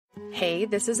Hey,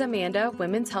 this is Amanda,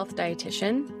 women's health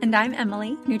dietitian. And I'm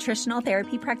Emily, nutritional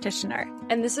therapy practitioner.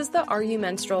 And this is the You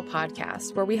Menstrual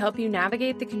podcast, where we help you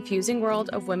navigate the confusing world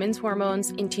of women's hormones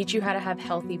and teach you how to have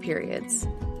healthy periods.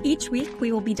 Each week,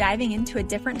 we will be diving into a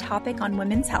different topic on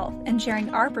women's health and sharing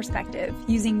our perspective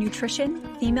using nutrition,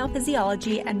 female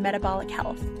physiology, and metabolic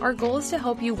health. Our goal is to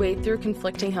help you wade through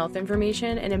conflicting health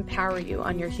information and empower you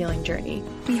on your healing journey.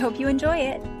 We hope you enjoy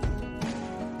it.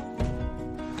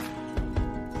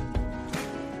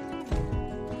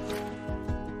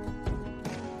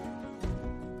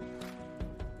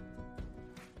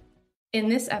 In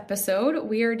this episode,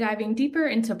 we are diving deeper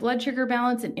into blood sugar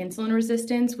balance and insulin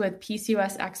resistance with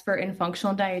PCOS expert and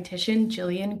functional dietitian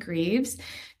Jillian Greaves.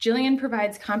 Jillian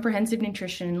provides comprehensive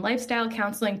nutrition and lifestyle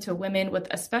counseling to women with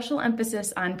a special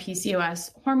emphasis on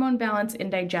PCOS, hormone balance,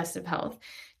 and digestive health.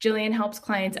 Jillian helps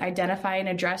clients identify and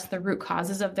address the root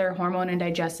causes of their hormone and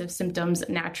digestive symptoms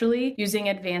naturally, using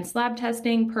advanced lab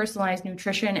testing, personalized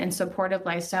nutrition, and supportive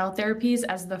lifestyle therapies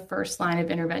as the first line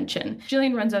of intervention.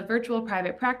 Jillian runs a virtual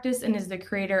private practice and is the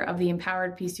creator of the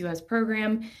Empowered PCOS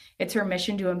Program. It's her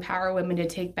mission to empower women to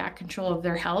take back control of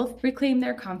their health, reclaim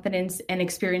their confidence, and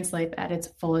experience life at its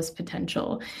fullest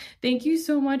potential. Thank you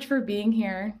so much for being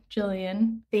here,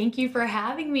 Jillian. Thank you for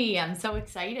having me. I'm so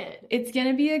excited. It's going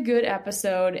to be a good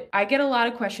episode. I get a lot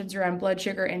of questions around blood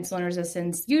sugar insulin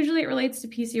resistance. Usually it relates to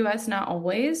PCOS, not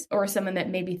always, or someone that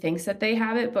maybe thinks that they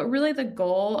have it. But really the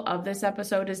goal of this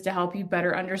episode is to help you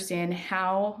better understand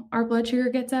how our blood sugar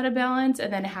gets out of balance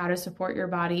and then how to support your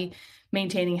body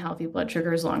maintaining healthy blood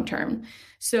sugars long term.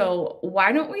 So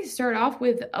why don't we start off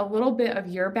with a little bit of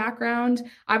your background?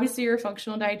 Obviously you're a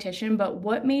functional dietitian, but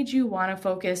what made you want to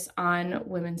focus on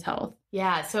women's health?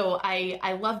 Yeah, so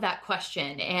I love that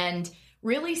question. And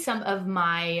really some of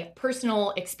my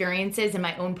personal experiences and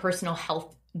my own personal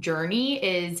health journey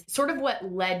is sort of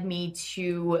what led me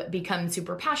to become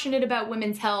super passionate about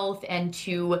women's health and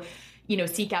to,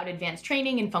 seek out advanced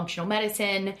training in functional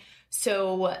medicine.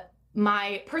 So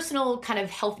my personal kind of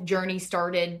health journey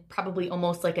started probably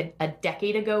almost like a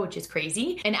decade ago, which is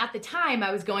crazy. And at the time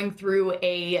I was going through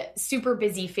a super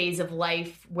busy phase of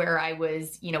life where I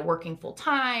was, working full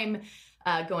time,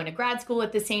 going to grad school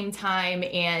at the same time,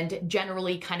 and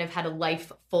generally kind of had a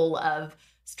life full of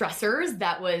stressors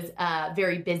that was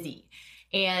very busy.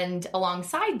 And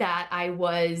alongside that, I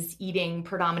was eating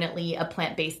predominantly a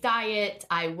plant-based diet.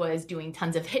 I was doing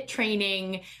tons of HIIT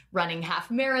training, running half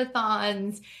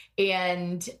marathons,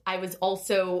 and I was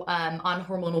also on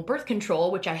hormonal birth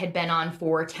control, which I had been on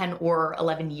for 10 or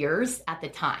 11 years at the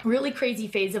time. Really crazy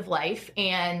phase of life.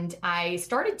 And I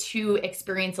started to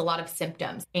experience a lot of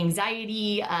symptoms.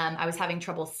 Anxiety, I was having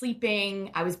trouble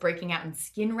sleeping, I was breaking out in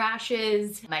skin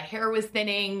rashes, my hair was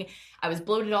thinning, I was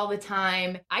bloated all the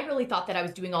time. I really thought that I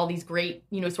was doing all these great,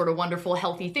 sort of wonderful,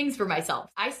 healthy things for myself.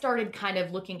 I started kind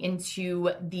of looking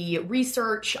into the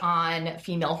research on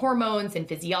female hormones and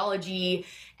physiology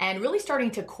and really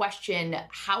starting to question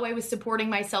how I was supporting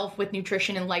myself with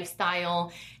nutrition and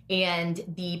lifestyle and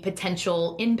the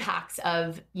potential impacts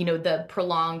of, the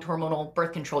prolonged hormonal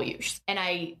birth control use. And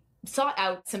I sought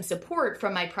out some support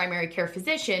from my primary care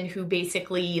physician, who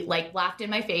basically laughed in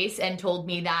my face and told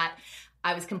me that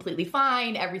I was completely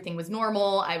fine. Everything was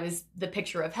normal. I was the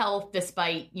picture of health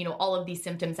despite, all of these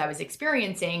symptoms I was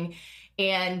experiencing.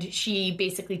 And she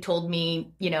basically told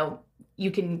me, you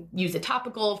can use a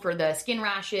topical for the skin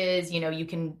rashes, you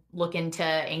can look into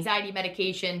anxiety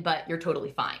medication, but you're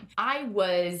totally fine. I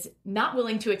was not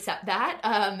willing to accept that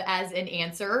as an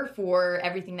answer for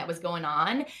everything that was going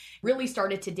on. Really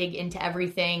started to dig into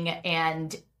everything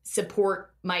and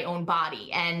support my own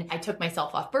body. And I took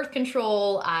myself off birth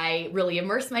control. I really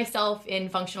immersed myself in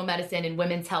functional medicine and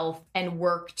women's health and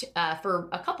worked for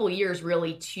a couple of years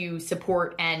really to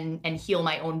support and heal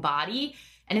my own body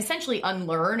and essentially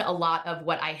unlearn a lot of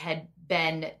what I had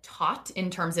been taught in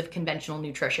terms of conventional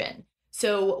nutrition.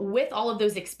 So with all of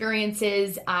those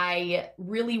experiences, I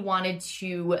really wanted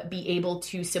to be able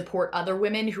to support other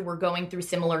women who were going through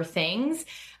similar things,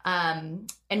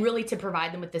 and really to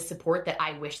provide them with the support that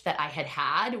I wish that I had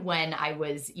had when I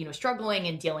was, struggling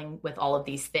and dealing with all of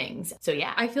these things. So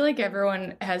yeah. I feel like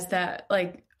everyone has that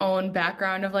own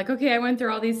background of okay, I went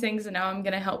through all these things and now I'm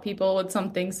going to help people with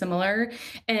something similar.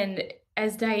 And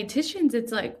as dietitians,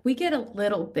 it's we get a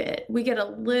little bit with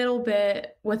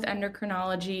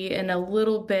endocrinology and a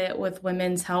little bit with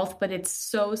women's health, but it's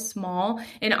so small.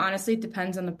 And honestly, it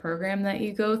depends on the program that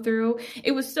you go through.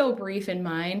 It was so brief in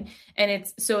mine. And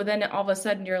so then all of a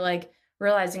sudden you're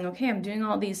realizing, okay, I'm doing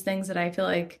all these things that I feel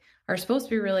are supposed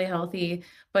to be really healthy,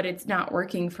 but it's not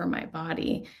working for my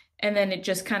body. And then it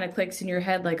just kind of clicks in your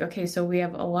head like, okay, so we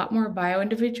have a lot more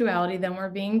bio-individuality than we're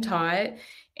being taught.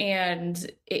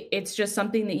 And it's just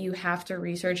something that you have to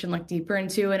research and look deeper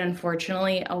into. And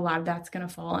unfortunately, a lot of that's going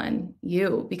to fall on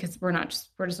you because we're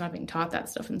just not being taught that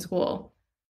stuff in school.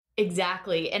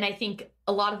 Exactly. And I think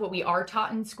a lot of what we are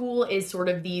taught in school is sort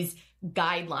of these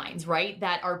guidelines, right?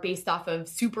 That are based off of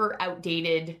super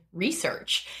outdated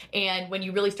research. And when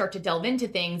you really start to delve into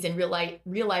things and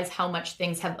realize how much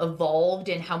things have evolved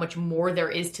and how much more there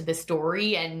is to the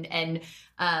story and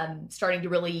starting to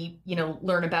really,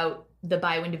 learn about the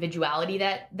bio-individuality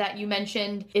that you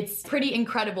mentioned, it's pretty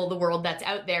incredible the world that's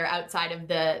out there outside of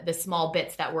the small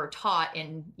bits that we're taught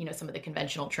in, some of the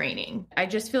conventional training. I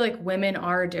just feel like women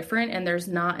are different and there's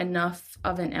not enough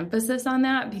of an emphasis on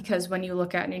that because when you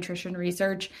look at nutrition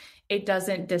research, it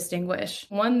doesn't distinguish.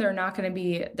 One, they're not going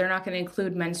to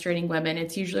include menstruating women.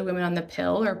 It's usually women on the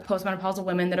pill or postmenopausal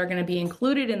women that are going to be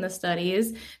included in the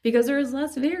studies because there's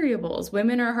less variables.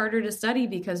 Women are harder to study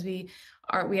because we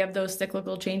have those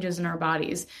cyclical changes in our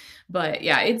bodies. But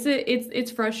yeah,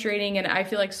 it's frustrating. And I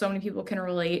feel like so many people can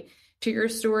relate to your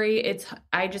story.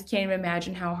 I just can't even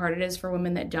imagine how hard it is for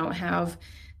women that don't have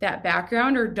that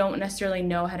background or don't necessarily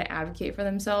know how to advocate for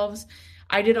themselves.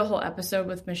 I did a whole episode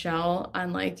with Michelle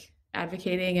on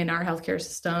advocating in our healthcare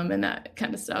system and that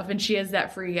kind of stuff. And she has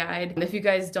that free guide. And if you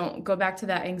guys don't go back to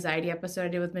that anxiety episode I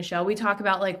did with Michelle, we talk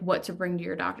about what to bring to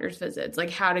your doctor's visits,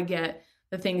 how to get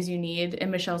the things you need. And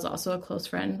Michelle's also a close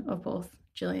friend of both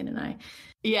Jillian and I.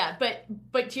 Yeah.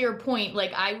 But to your point,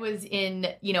 I was in,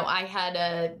 I had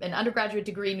an undergraduate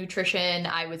degree in nutrition.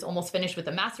 I was almost finished with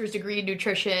a master's degree in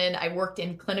nutrition. I worked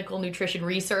in clinical nutrition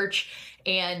research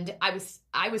and I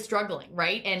was struggling,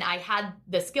 right? And I had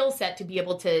the skill set to be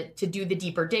able to do the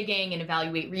deeper digging and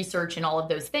evaluate research and all of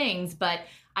those things. But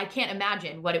I can't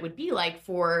imagine what it would be like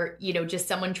for, just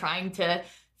someone trying to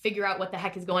figure out what the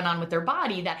heck is going on with their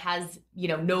body that has,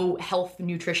 no health,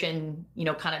 nutrition,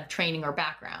 kind of training or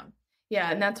background. Yeah.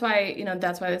 And that's why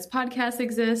this podcast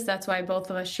exists. That's why both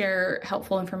of us share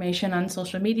helpful information on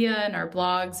social media and our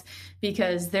blogs,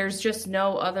 because there's just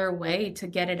no other way to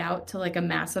get it out to a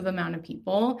massive amount of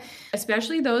people,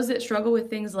 especially those that struggle with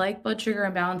things like blood sugar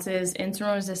imbalances,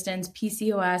 insulin resistance,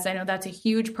 PCOS. I know that's a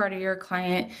huge part of your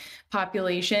client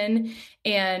population.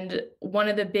 And one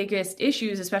of the biggest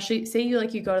issues, especially say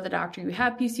you go to the doctor, you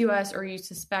have PCOS or you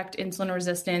suspect insulin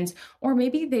resistance, or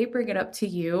maybe they bring it up to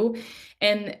you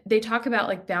and they talk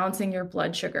about balancing your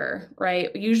blood sugar,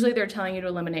 right? Usually they're telling you to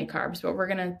eliminate carbs, but we're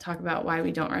going to talk about why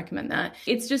we don't recommend that.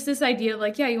 It's just this idea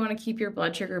of you want to keep your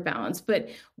blood sugar balanced, but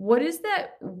what does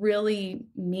that really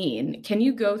mean? Can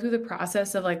you go through the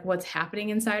process of what's happening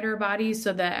inside our bodies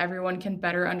so that everyone can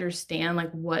better understand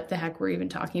what the heck we're even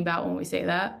talking about when we say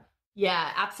that?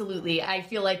 Yeah, absolutely. I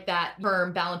feel like that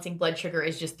term balancing blood sugar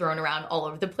is just thrown around all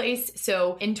over the place.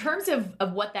 So in terms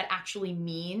of what that actually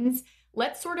means,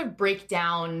 let's sort of break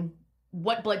down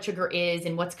what blood sugar is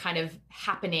and what's kind of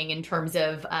happening in terms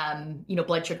of,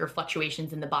 blood sugar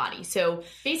fluctuations in the body. So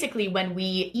basically when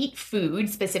we eat food,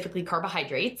 specifically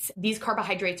carbohydrates, these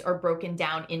carbohydrates are broken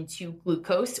down into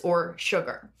glucose or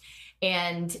sugar.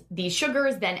 And these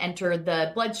sugars then enter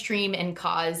the bloodstream and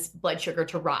cause blood sugar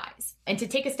to rise. And to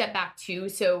take a step back too,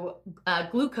 so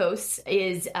glucose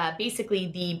is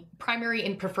basically the primary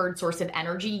and preferred source of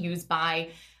energy used by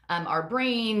our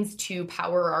brains to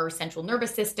power our central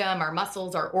nervous system, our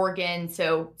muscles, our organs.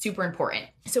 So super important.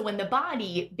 So when the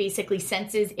body basically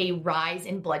senses a rise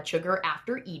in blood sugar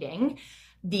after eating,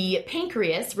 the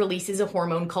pancreas releases a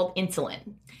hormone called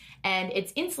insulin. And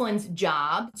it's insulin's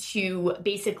job to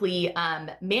basically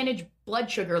manage blood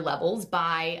sugar levels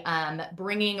by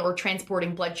bringing or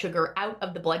transporting blood sugar out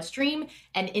of the bloodstream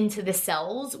and into the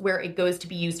cells where it goes to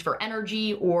be used for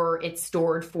energy or it's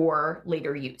stored for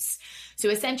later use. So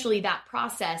essentially that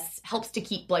process helps to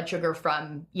keep blood sugar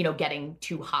from, getting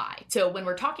too high. So when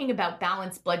we're talking about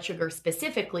balanced blood sugar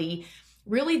specifically,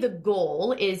 really the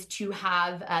goal is to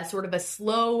have sort of a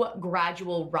slow,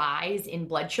 gradual rise in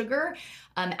blood sugar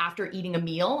after eating a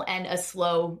meal and a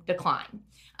slow decline.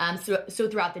 So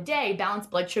throughout the day,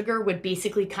 balanced blood sugar would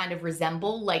basically kind of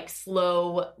resemble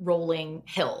slow rolling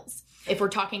hills. If we're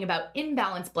talking about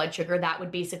imbalanced blood sugar, that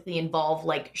would basically involve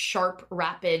sharp,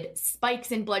 rapid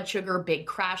spikes in blood sugar, big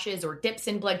crashes or dips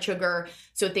in blood sugar.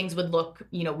 So things would look,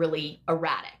 really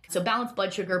erratic. So balanced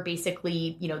blood sugar,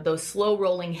 basically, those slow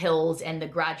rolling hills and the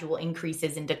gradual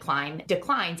increases in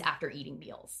declines after eating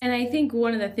meals. And I think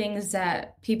one of the things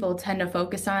that people tend to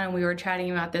focus on, and we were chatting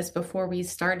about this before we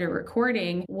started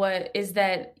recording, is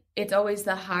that it's always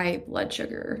the high blood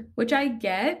sugar, which I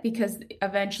get because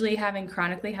eventually having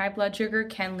chronically high blood sugar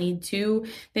can lead to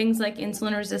things like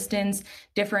insulin resistance,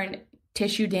 different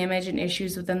tissue damage and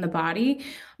issues within the body.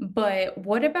 But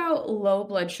what about low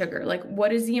blood sugar? Like,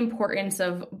 what is the importance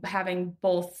of having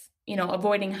both,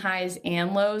 avoiding highs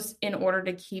and lows in order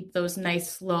to keep those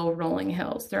nice, slow rolling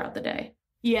hills throughout the day?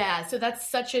 Yeah, so that's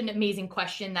such an amazing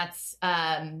question. That's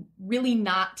really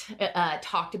not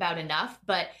talked about enough.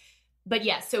 But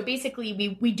yeah, so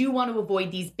basically we do want to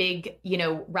avoid these big,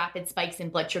 rapid spikes in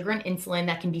blood sugar and insulin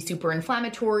that can be super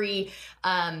inflammatory.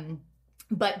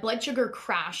 But blood sugar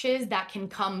crashes that can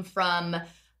come from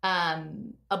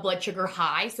a blood sugar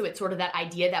high. So it's sort of that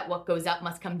idea that what goes up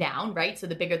must come down, right? So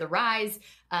the bigger the rise,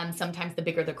 sometimes the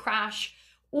bigger the crash.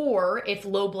 Or if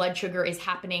low blood sugar is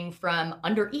happening from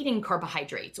under eating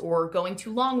carbohydrates or going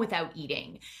too long without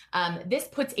eating, this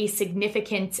puts a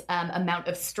significant amount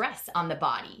of stress on the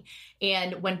body.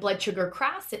 And when blood sugar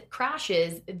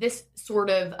crashes, this sort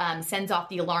of sends off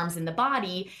the alarms in the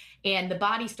body, and the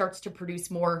body starts to produce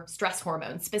more stress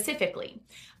hormones specifically.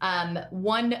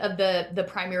 One of the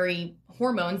primary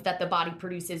hormones that the body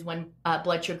produces when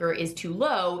blood sugar is too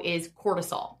low is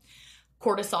cortisol.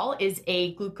 Cortisol is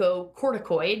a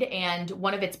glucocorticoid, and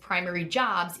one of its primary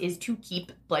jobs is to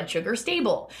keep blood sugar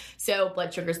stable. So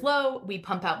blood sugar's low, we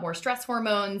pump out more stress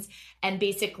hormones, and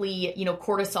basically,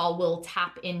 cortisol will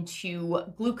tap into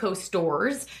glucose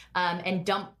stores and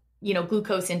dump,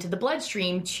 glucose into the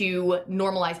bloodstream to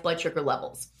normalize blood sugar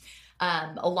levels.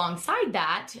 Alongside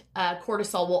that,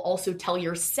 cortisol will also tell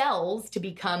your cells to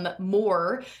become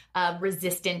more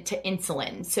resistant to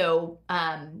insulin. So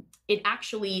it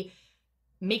actually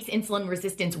makes insulin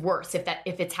resistance worse if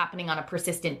it's happening on a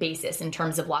persistent basis in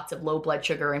terms of lots of low blood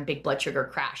sugar and big blood sugar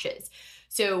crashes.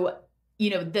 So,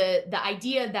 the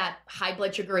idea that high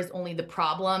blood sugar is only the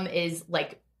problem is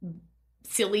like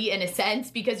silly in a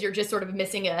sense, because you're just sort of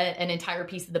missing an entire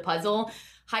piece of the puzzle.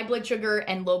 High blood sugar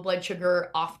and low blood sugar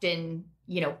often,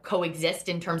 coexist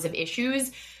in terms of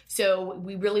issues. So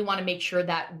we really want to make sure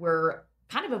that we're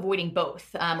kind of avoiding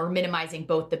both or minimizing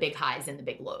both the big highs and the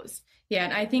big lows. Yeah.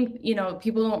 And I think,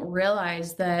 people don't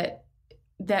realize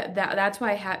that's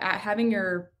why having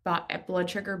your blood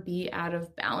sugar be out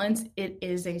of balance, it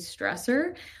is a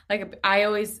stressor. Like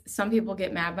some people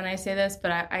get mad when I say this, but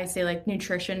I say like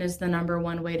nutrition is the number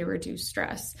one way to reduce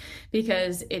stress,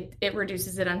 because it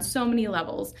reduces it on so many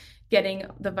levels. Getting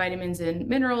the vitamins and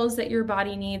minerals that your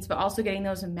body needs, but also getting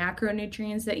those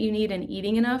macronutrients that you need and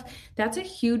eating enough. That's a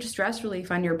huge stress relief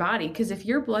on your body. Because if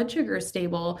your blood sugar is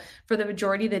stable for the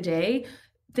majority of the day,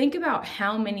 think about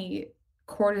how many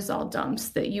cortisol dumps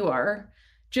that you are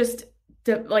just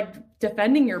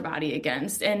defending your body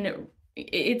against. And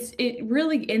it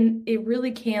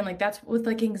really can, like, that's with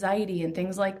like anxiety and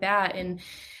things like that. And,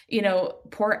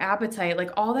 poor appetite,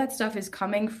 like all that stuff is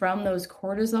coming from those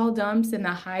cortisol dumps and the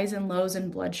highs and lows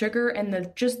in blood sugar and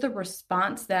the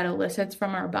response that elicits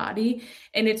from our body.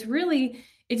 And it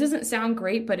doesn't sound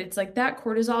great, but it's like that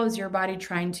cortisol is your body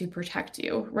trying to protect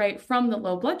you, right, from the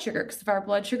low blood sugar. Because if our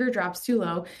blood sugar drops too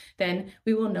low, then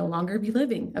we will no longer be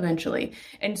living eventually.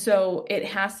 And so it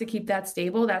has to keep that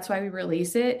stable. That's why we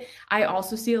release it. I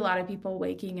also see a lot of people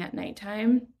waking at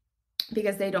nighttime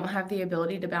because they don't have the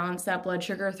ability to balance that blood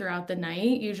sugar throughout the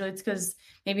night. Usually it's because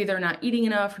maybe they're not eating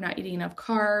enough or not eating enough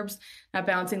carbs, not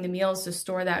balancing the meals to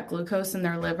store that glucose in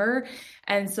their liver.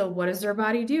 And so what does their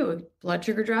body do? Blood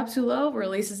sugar drops too low,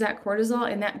 releases that cortisol,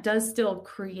 and that does still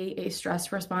create a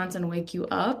stress response and wake you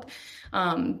up.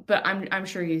 But I'm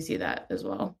sure you see that as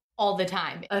well. All the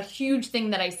time. A huge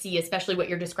thing that I see, especially what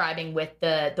you're describing with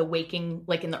the waking,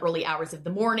 like in the early hours of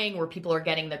the morning where people are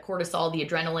getting the cortisol, the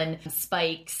adrenaline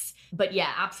spikes. But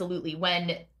yeah, absolutely.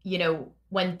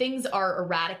 When things are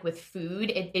erratic with food,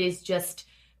 it is just,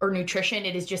 or nutrition,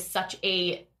 it is just such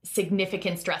a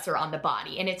significant stressor on the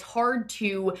body. And it's hard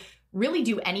to really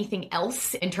do anything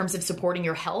else in terms of supporting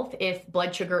your health if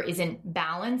blood sugar isn't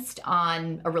balanced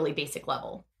on a really basic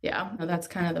level. Yeah, that's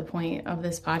kind of the point of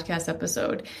this podcast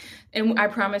episode. And I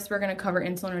promise we're going to cover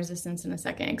insulin resistance in a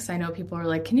second, because I know people are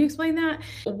like, can you explain that?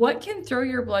 What can throw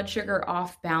your blood sugar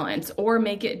off balance or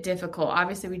make it difficult?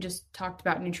 Obviously, we just talked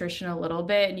about nutrition a little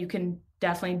bit, and you can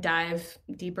definitely dive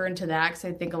deeper into that because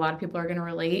I think a lot of people are going to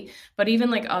relate, but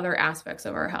even like other aspects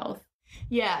of our health.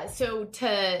 Yeah. So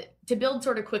to build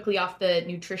sort of quickly off the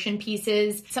nutrition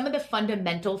pieces, some of the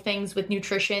fundamental things with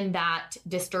nutrition that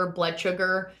disturb blood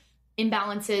sugar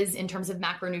imbalances in terms of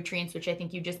macronutrients, which I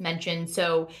think you just mentioned.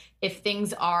 So if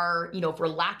things are, if we're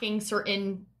lacking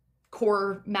certain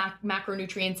core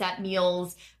macronutrients at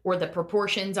meals, or the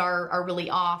proportions are really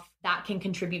off, that can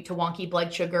contribute to wonky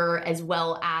blood sugar, as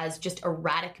well as just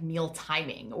erratic meal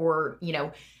timing, or,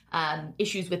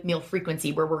 issues with meal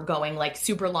frequency where we're going like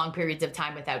super long periods of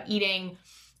time without eating.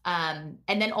 And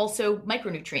then also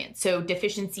micronutrients. So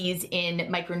deficiencies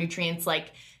in micronutrients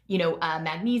like,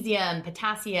 magnesium,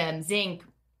 potassium, zinc,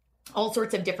 all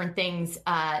sorts of different things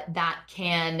that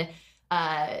can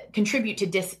contribute to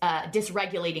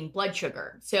dysregulating blood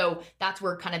sugar. So that's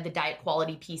where kind of the diet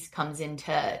quality piece comes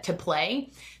into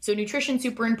play. So nutrition,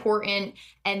 super important.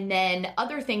 And then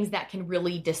other things that can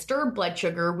really disturb blood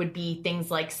sugar would be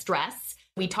things like stress.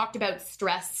 We talked about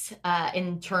stress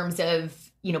in terms of,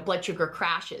 blood sugar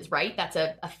crashes, right? That's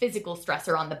a physical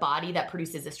stressor on the body that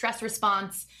produces a stress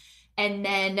response. And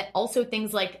then also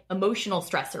things like emotional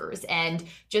stressors and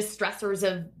just stressors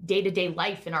of day-to-day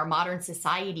life in our modern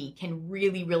society can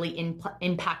really, really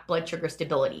impact blood sugar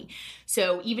stability.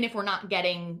 So even if we're not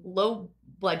getting low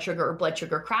blood sugar or blood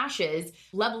sugar crashes,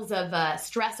 levels of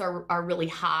stress are really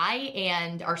high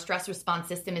and our stress response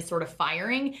system is sort of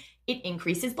firing, it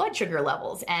increases blood sugar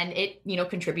levels and it,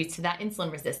 contributes to that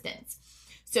insulin resistance.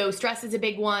 So stress is a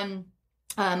big one.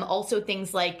 Also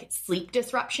things like sleep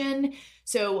disruption.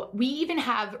 So we even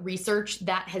have research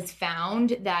that has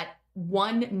found that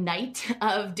one night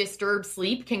of disturbed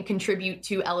sleep can contribute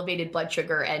to elevated blood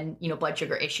sugar and, blood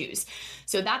sugar issues.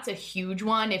 So that's a huge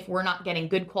one. If we're not getting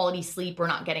good quality sleep, we're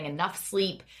not getting enough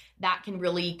sleep, that can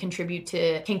really contribute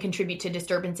to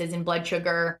disturbances in blood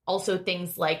sugar. Also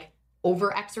things like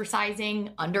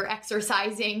over-exercising,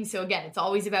 under-exercising. So again, it's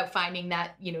always about finding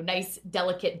that, nice,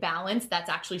 delicate balance that's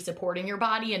actually supporting your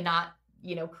body and not,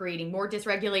 creating more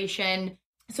dysregulation.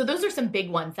 So those are some big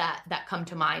ones that come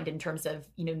to mind in terms of,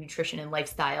 nutrition and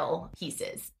lifestyle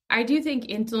pieces. I do think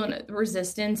insulin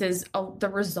resistance is the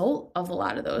result of a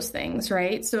lot of those things,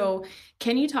 right? So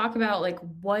can you talk about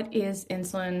what is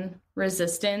insulin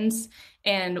resistance?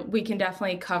 And we can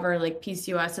definitely cover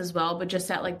PCOS as well, but just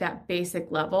at that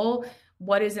basic level,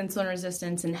 what is insulin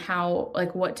resistance and how,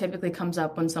 what typically comes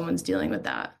up when someone's dealing with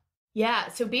that? Yeah.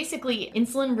 So basically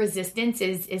insulin resistance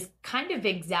is kind of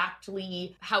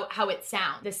exactly how it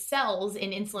sounds. The cells in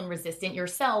insulin resistant, your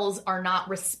cells are not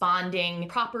responding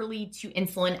properly to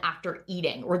insulin after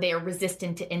eating, or they are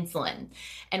resistant to insulin.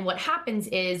 And what happens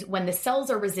is when the cells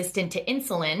are resistant to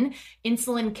insulin,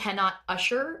 insulin cannot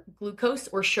usher glucose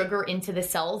or sugar into the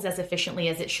cells as efficiently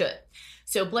as it should.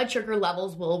 So blood sugar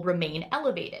levels will remain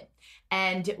elevated.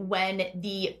 And when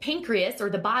the pancreas or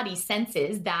the body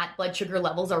senses that blood sugar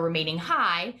levels are remaining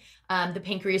high, the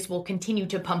pancreas will continue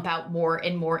to pump out more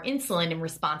and more insulin in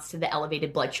response to the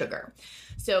elevated blood sugar.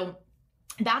 So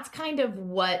that's kind of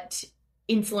what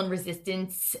insulin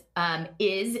resistance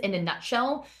is in a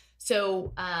nutshell.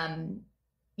 So,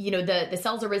 the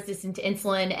cells are resistant to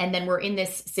insulin, and then we're in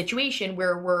this situation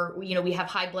where we have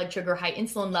high blood sugar, high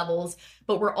insulin levels,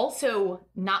 but we're also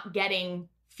not getting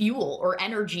fuel or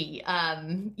energy,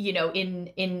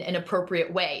 in an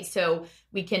appropriate way. So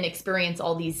we can experience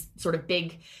all these sort of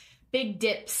big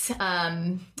dips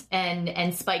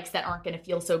and spikes that aren't going to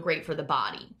feel so great for the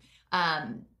body.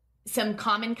 Some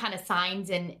common kind of signs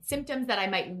and symptoms that I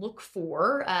might look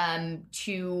for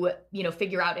to,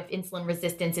 figure out if insulin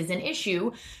resistance is an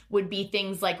issue would be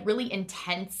things like really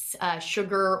intense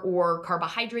sugar or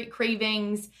carbohydrate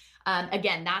cravings.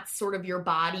 Again, that's sort of your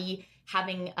body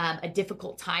having a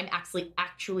difficult time actually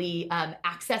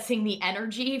accessing the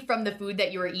energy from the food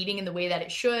that you are eating in the way that it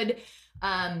should.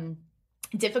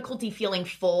 Difficulty feeling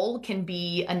full can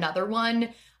be another one.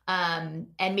 And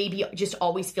maybe just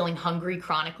always feeling hungry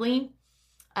chronically.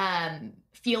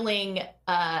 Feeling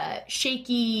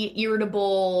shaky,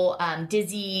 irritable,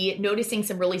 dizzy, noticing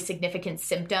some really significant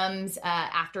symptoms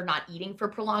after not eating for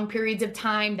prolonged periods of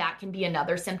time. That can be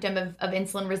another symptom of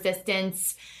insulin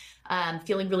resistance.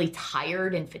 Feeling really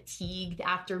tired and fatigued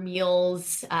after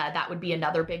meals. That would be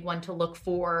another big one to look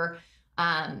for.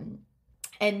 And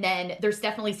then there's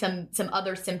definitely some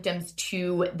other symptoms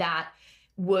too that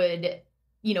would,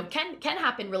 can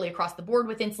happen really across the board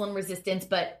with insulin resistance,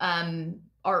 but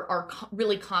are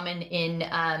really common in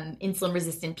insulin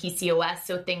resistant PCOS.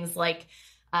 So things like,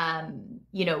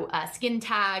 skin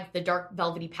tags, the dark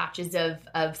velvety patches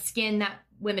of skin that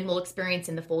women will experience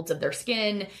in the folds of their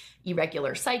skin,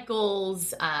 irregular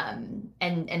cycles,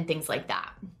 and things like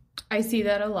that. I see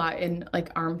that a lot in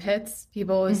armpits.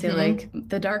 People always say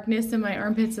the darkness in my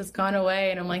armpits has gone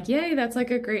away. And I'm like, yay, that's a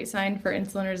great sign for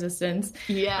insulin resistance.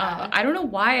 Yeah. I don't know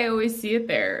why I always see it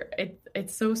there.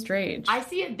 It's so strange. I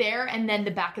see it there. And then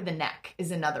the back of the neck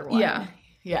is another one. Yeah.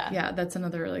 Yeah. Yeah. That's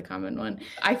another really common one.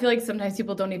 I feel like sometimes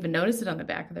people don't even notice it on the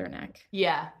back of their neck.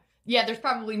 Yeah. Yeah, there's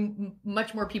probably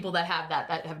much more people that have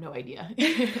that have no idea.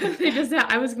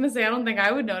 I was going to say, I don't think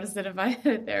I would notice it if I had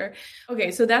it there.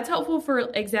 Okay, so that's helpful for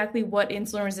exactly what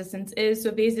insulin resistance is. So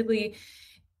basically,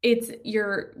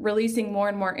 you're releasing more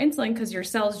and more insulin because your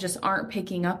cells just aren't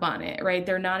picking up on it, right?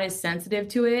 They're not as sensitive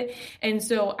to it. And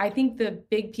so I think the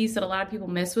big piece that a lot of people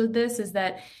miss with this is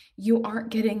that you aren't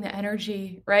getting the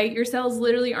energy, right? Your cells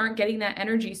literally aren't getting that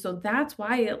energy. So that's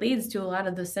why it leads to a lot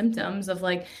of the symptoms of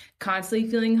like constantly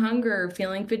feeling hunger,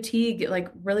 feeling fatigue, like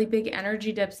really big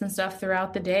energy dips and stuff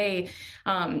throughout the day,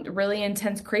 really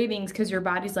intense cravings because your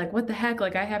body's like, what the heck?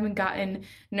 Like I haven't gotten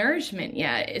nourishment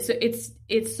yet. So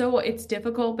it's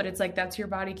difficult, but it's like, that's your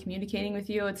body communicating with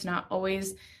you. It's not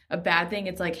always a bad thing.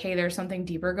 It's like, hey, there's something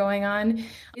deeper going on.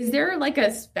 Is there like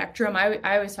a spectrum? I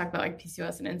always talk about like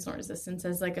PCOS and insulin resistance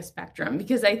as like a spectrum,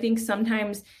 because I think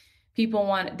sometimes people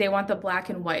want the black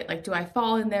and white, like, do I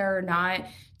fall in there or not?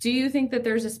 Do you think that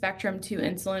there's a spectrum to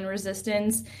insulin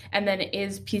resistance? And then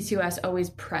is PCOS always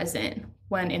present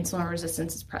when insulin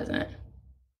resistance is present?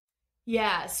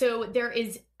 Yeah, so there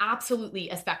is absolutely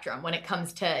a spectrum when it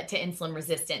comes to insulin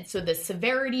resistance. So the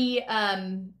severity,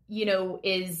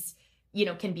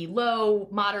 can be low,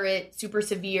 moderate, super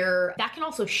severe. That can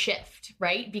also shift,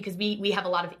 right? Because we have a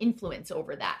lot of influence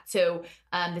over that. So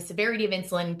the severity of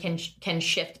insulin can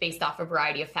shift based off a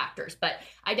variety of factors. But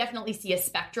I definitely see a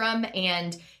spectrum,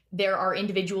 and there are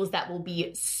individuals that will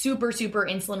be super, super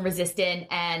insulin resistant,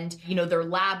 and, their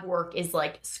lab work is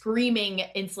like screaming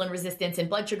insulin resistance and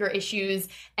blood sugar issues.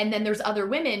 And then there's other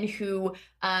women who,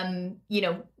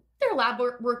 their lab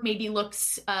work maybe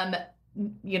looks,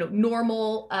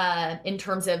 normal in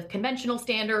terms of conventional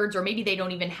standards, or maybe they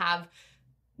don't even have,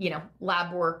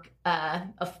 lab work,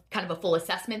 kind of a full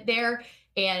assessment there.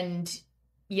 And,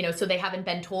 so they haven't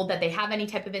been told that they have any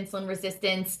type of insulin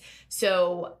resistance.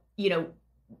 So,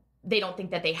 they don't think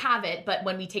that they have it. But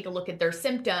when we take a look at their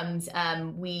symptoms,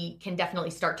 we can definitely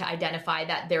start to identify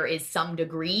that there is some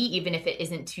degree, even if it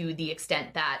isn't to the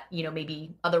extent that,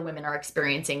 maybe other women are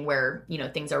experiencing where,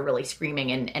 things are really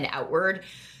screaming and outward.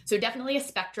 So definitely a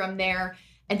spectrum there.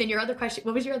 And then your other question,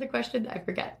 what was your other question? I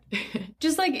forget.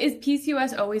 Just like, is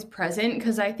PCOS always present?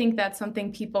 Because I think that's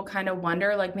something people kind of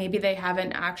wonder, like maybe they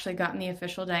haven't actually gotten the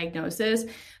official diagnosis,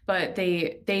 but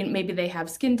maybe they have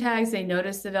skin tags, they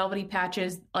notice the velvety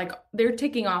patches, like they're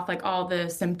ticking off like all the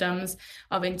symptoms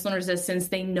of insulin resistance.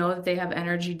 They know that they have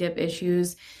energy dip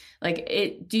issues.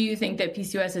 Do you think that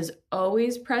PCOS is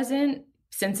always present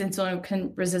since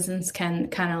insulin resistance can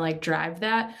kind of like drive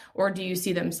that, or do you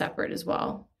see them separate as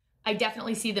well? I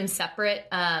definitely see them separate.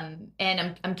 And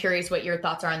I'm curious what your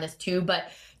thoughts are on this too, but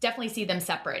definitely see them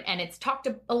separate. And it's talked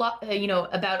a lot,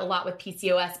 about a lot with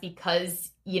PCOS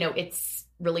because, it's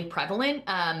really prevalent.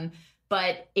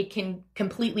 But it can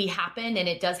completely happen, and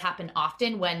it does happen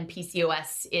often when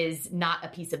PCOS is not a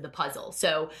piece of the puzzle.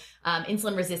 So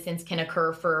insulin resistance can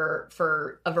occur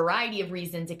for a variety of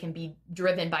reasons. It can be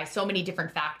driven by so many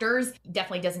different factors. It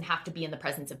definitely doesn't have to be in the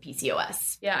presence of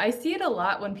PCOS. Yeah, I see it a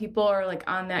lot when people are like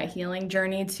on that healing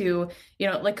journey to,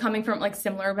 like coming from like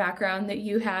similar background that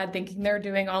you had, thinking they're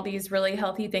doing all these really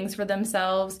healthy things for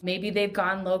themselves. Maybe they've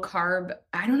gone low carb.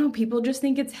 I don't know. People just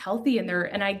think it's healthy,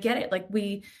 and I get it. Like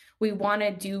we want to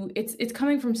do, it's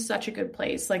coming from such a good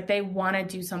place. Like they want to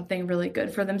do something really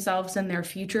good for themselves and their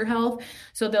future health.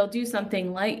 So they'll do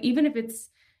something like, even if it's,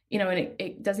 and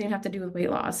it doesn't even have to do with weight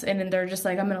loss. And then they're just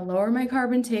like, I'm going to lower my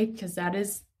carb intake because that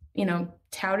is,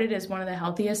 touted as one of the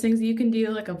healthiest things that you can do,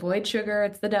 like avoid sugar,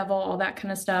 it's the devil, all that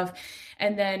kind of stuff.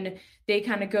 And then they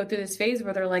kind of go through this phase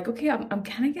where they're like, okay, I'm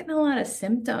kind of getting a lot of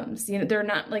symptoms. They're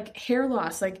not like hair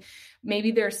loss, like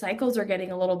maybe their cycles are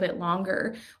getting a little bit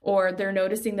longer, or they're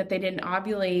noticing that they didn't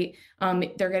ovulate.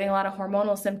 They're getting a lot of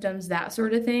hormonal symptoms, that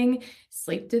sort of thing,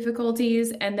 sleep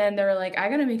difficulties. And then they're like, I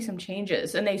got to make some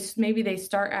changes. And maybe they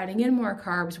start adding in more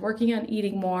carbs, working on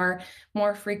eating more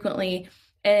frequently.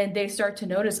 And they start to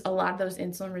notice a lot of those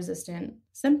insulin resistant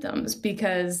symptoms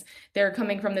because they're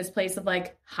coming from this place of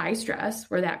like high stress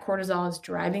where that cortisol is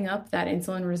driving up that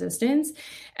insulin resistance.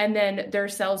 And then their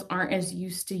cells aren't as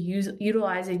used to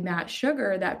utilizing that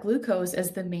sugar, that glucose, as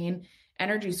the main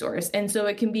energy source. And so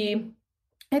it can be,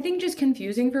 I think, just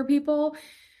confusing for people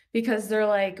because they're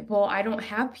like, well, I don't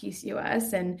have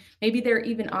PCOS, and maybe they're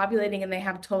even ovulating and they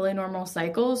have totally normal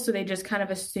cycles. So they just kind of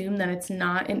assume that it's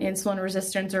not an insulin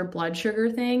resistance or blood sugar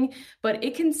thing, but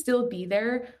it can still be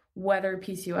there whether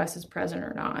PCOS is present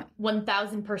or not.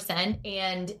 1000%.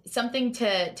 And something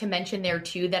to mention there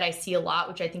too, that I see a lot,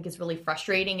 which I think is really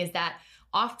frustrating, is that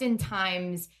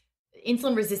oftentimes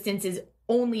insulin resistance is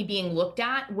only being looked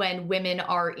at when women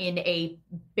are in a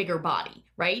bigger body,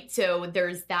 right? So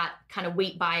there's that kind of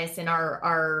weight bias in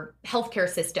our healthcare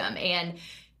system. And,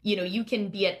 you can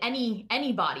be at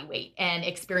any body weight and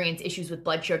experience issues with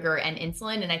blood sugar and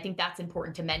insulin. And I think that's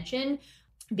important to mention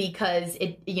because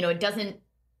it doesn't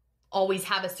always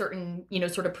have a certain,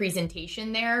 sort of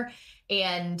presentation there.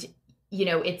 And,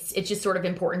 it's just sort of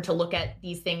important to look at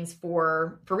these things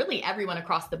for really everyone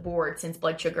across the board, since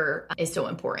blood sugar is so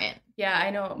important. Yeah, I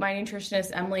know my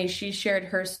nutritionist, Emily, she shared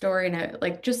her story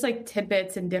and just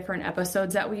tidbits and different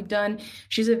episodes that we've done.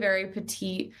 She's a very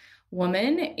petite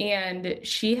woman and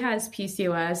she has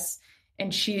PCOS.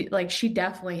 And she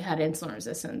definitely had insulin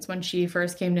resistance. When she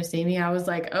first came to see me, I was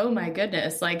like, oh my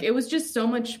goodness. It was just so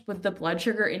much with the blood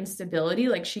sugar instability.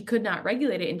 She could not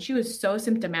regulate it. And she was so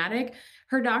symptomatic.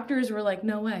 Her doctors were like,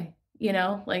 no way,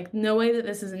 no way that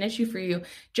this is an issue for you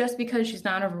just because she's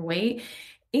not overweight.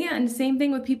 And same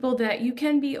thing with people that you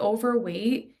can be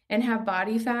overweight and have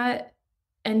body fat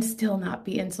and still not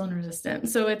be insulin resistant.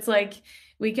 So it's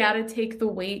we got to take the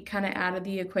weight kind of out of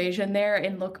the equation there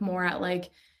and look more at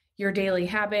your daily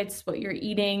habits, what you're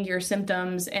eating, your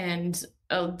symptoms, and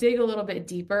dig a little bit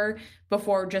deeper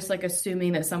before just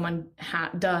assuming that someone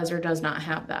does or does not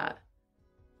have that.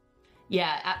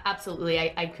 Yeah, absolutely.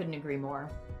 I couldn't agree more.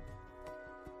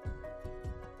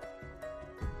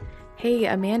 Hey,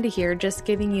 Amanda here, just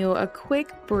giving you a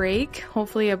quick break,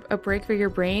 hopefully a break for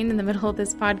your brain in the middle of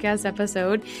this podcast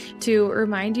episode, to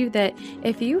remind you that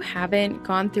if you haven't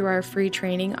gone through our free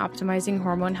training, Optimizing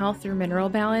Hormone Health Through Mineral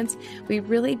Balance, we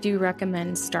really do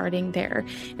recommend starting there.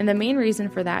 And the main reason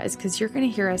for that is because you're going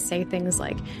to hear us say things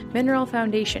like mineral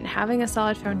foundation, having a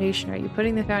solid foundation. Are you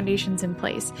putting the foundations in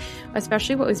place?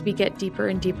 Especially as we get deeper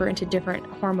and deeper into different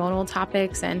hormonal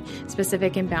topics and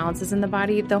specific imbalances in the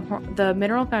body, the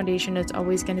mineral foundation is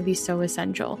always going to be so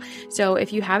essential. So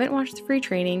if you haven't watched the free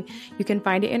training, you can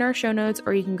find it in our show notes,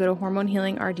 or you can go to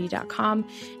hormonehealingrd.com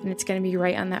and it's going to be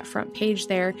right on that front page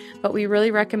there. But we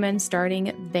really recommend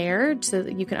starting there so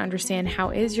that you can understand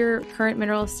how is your current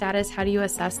mineral status, how do you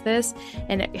assess this,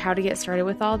 and how to get started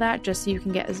with all that, just so you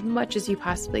can get as much as you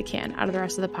possibly can out of the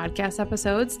rest of the podcast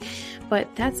episodes.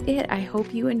 But that's it. I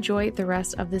hope you enjoy the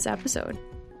rest of this episode.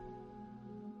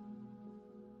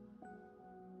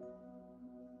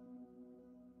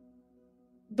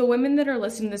 The women that are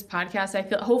listening to this podcast, I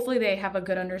feel hopefully they have a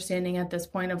good understanding at this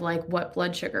point of what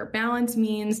blood sugar balance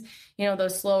means,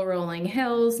 those slow rolling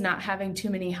hills, not having too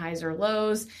many highs or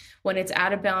lows. When it's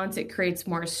out of balance, it creates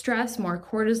more stress, more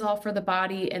cortisol for the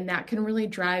body, and that can really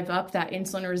drive up that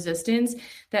insulin resistance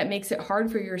that makes it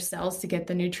hard for your cells to get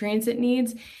the nutrients it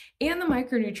needs. And the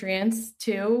micronutrients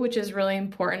too, which is really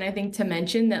important, I think, to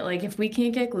mention that if we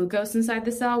can't get glucose inside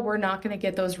the cell, we're not going to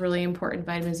get those really important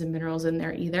vitamins and minerals in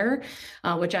there either,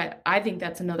 which I think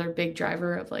that's another big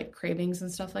driver of cravings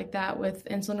and stuff like that with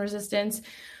insulin resistance.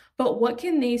 But what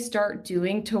can they start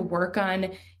doing to work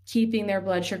on keeping their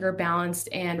blood sugar balanced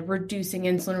and reducing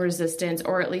insulin resistance,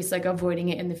 or at least avoiding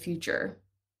it in the future?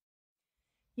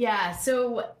 Yeah,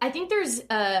 so I think there's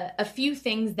a few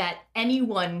things that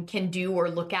anyone can do or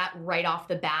look at right off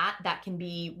the bat that can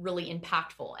be really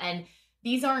impactful. And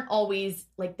these aren't always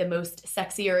the most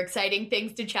sexy or exciting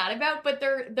things to chat about, but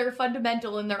they're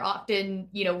fundamental, and they're often,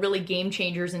 really game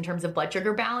changers in terms of blood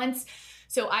sugar balance.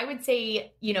 So I would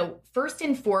say, first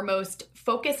and foremost,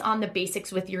 focus on the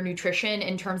basics with your nutrition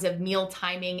in terms of meal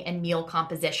timing and meal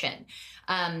composition.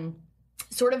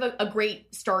 Sort of a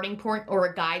great starting point or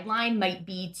a guideline might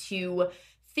be to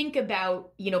think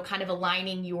about, kind of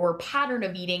aligning your pattern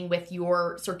of eating with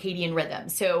your circadian rhythm.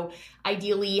 So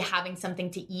ideally having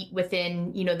something to eat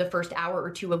within, the first hour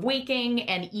or two of waking,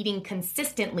 and eating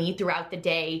consistently throughout the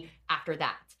day after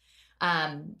that.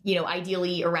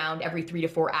 Ideally around every 3 to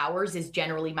 4 hours is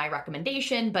generally my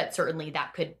recommendation, but certainly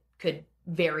that could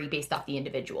vary based off the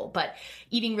individual, but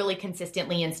eating really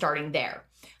consistently and starting there.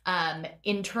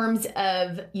 In terms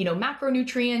of,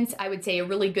 macronutrients, I would say a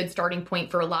really good starting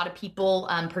point for a lot of people,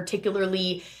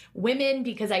 particularly women,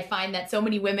 because I find that so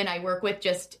many women I work with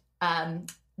just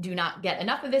do not get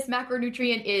enough of this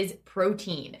macronutrient, is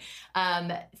protein.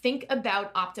 Think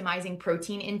about optimizing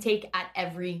protein intake at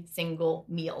every single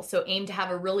meal. So aim to have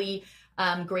a really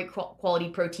great quality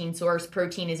protein source.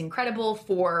 Protein is incredible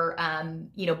for,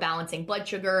 balancing blood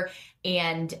sugar,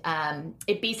 and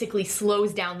it basically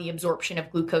slows down the absorption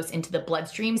of glucose into the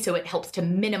bloodstream. So it helps to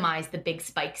minimize the big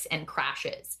spikes and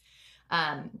crashes.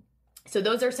 So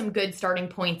those are some good starting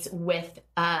points with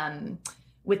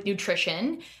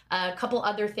nutrition. A couple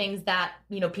other things that,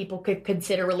 people could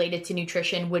consider related to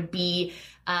nutrition would be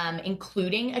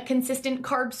including a consistent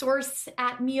carb source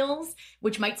at meals,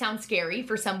 which might sound scary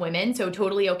for some women. So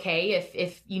totally okay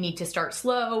if you need to start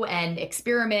slow and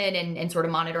experiment and sort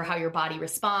of monitor how your body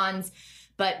responds,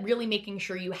 but really making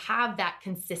sure you have that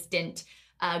consistent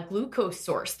glucose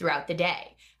source throughout the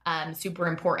day. Super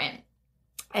important.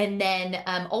 And then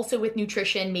also with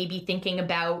nutrition, maybe thinking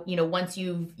about, once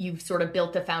you've sort of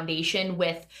built a foundation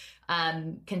with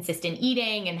consistent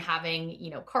eating and having,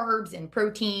 carbs and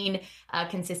protein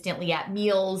consistently at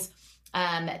meals.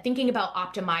 Thinking about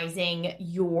optimizing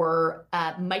your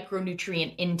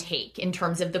micronutrient intake in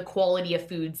terms of the quality of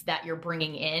foods that you're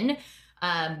bringing in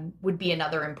would be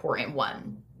another important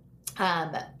one.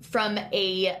 From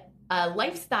a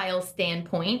lifestyle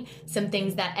standpoint, some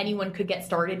things that anyone could get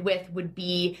started with would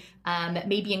be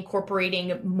maybe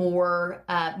incorporating more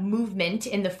movement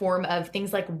in the form of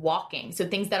things like walking. So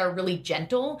things that are really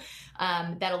gentle,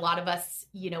 that a lot of us,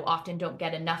 often don't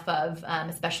get enough of,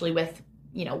 especially with,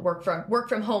 work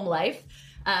from home life.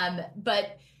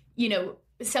 But,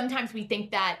 sometimes we think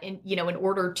that in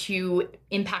order to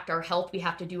impact our health, we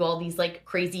have to do all these like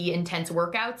crazy intense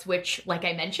workouts, which, like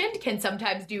I mentioned, can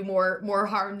sometimes do more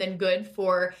harm than good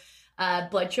for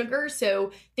blood sugar.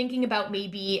 So thinking about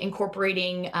maybe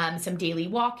incorporating some daily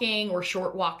walking or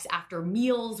short walks after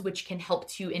meals, which can help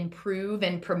to improve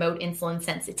and promote insulin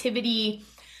sensitivity.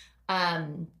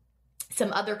 Some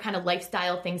other kind of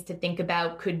lifestyle things to think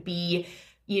about could be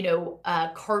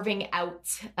carving out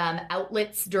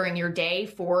outlets during your day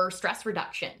for stress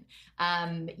reduction.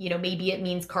 Maybe it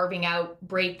means carving out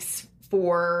breaks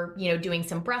for, doing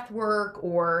some breath work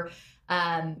or,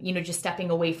 just stepping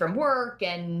away from work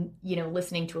and,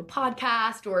 listening to a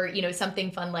podcast or,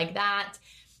 something fun like that.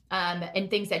 And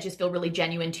things that just feel really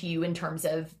genuine to you in terms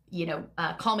of,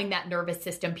 calming that nervous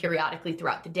system periodically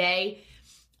throughout the day.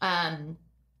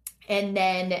 And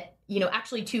then,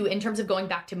 actually too, in terms of going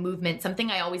back to movement,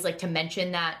 something I always like to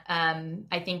mention that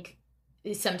I think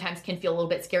sometimes can feel a little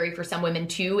bit scary for some women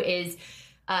too is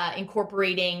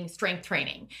incorporating strength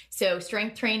training. So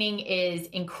strength training is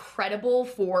incredible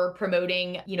for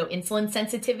promoting, insulin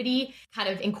sensitivity, kind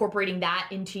of incorporating that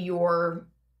into your,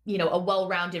 a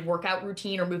well-rounded workout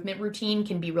routine or movement routine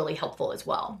can be really helpful as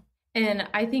well. And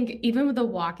I think even with the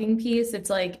walking piece, it's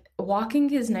like walking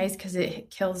is nice because it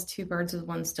kills two birds with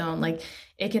one stone. Like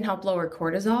it can help lower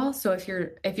cortisol. So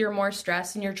if you're more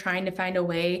stressed and you're trying to find a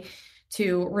way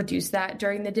to reduce that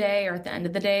during the day or at the end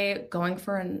of the day, going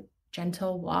for a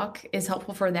gentle walk is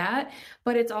helpful for that.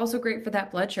 But it's also great for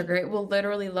that blood sugar. It will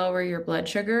literally lower your blood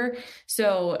sugar.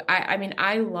 So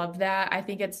I love that. I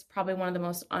think it's probably one of the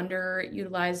most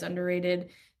underutilized, underrated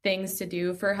things to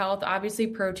do for health. Obviously,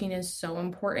 protein is so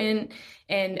important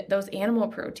and those animal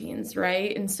proteins,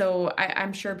 right? And so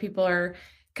I'm sure people are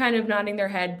kind of nodding their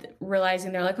head,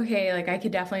 realizing they're like, okay, like I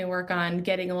could definitely work on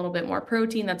getting a little bit more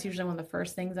protein. That's usually one of the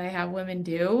first things I have women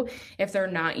do if they're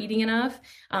not eating enough.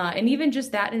 And even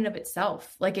just that in and of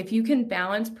itself, like if you can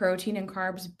balance protein and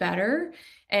carbs better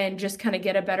and just kind of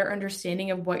get a better understanding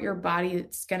of what your body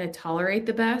is going to tolerate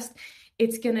the best,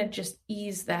 it's going to just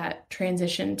ease that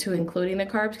transition to including the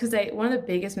carbs. Because one of the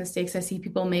biggest mistakes I see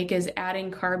people make is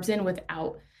adding carbs in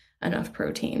without enough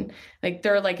protein. Like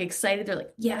they're like excited. They're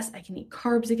like, yes, I can eat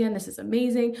carbs again. This is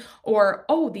amazing. Or,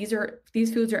 oh, these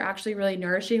foods are actually really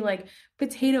nourishing, like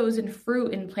potatoes and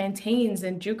fruit and plantains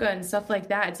and juca and stuff like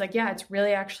that. It's like, yeah, it's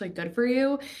really actually good for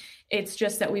you. It's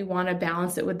just that we want to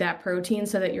balance it with that protein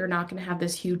so that you're not going to have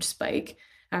this huge spike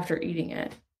after eating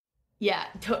it. Yeah,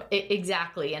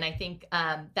 exactly. And I think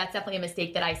that's definitely a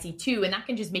mistake that I see too. And that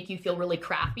can just make you feel really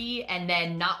crappy and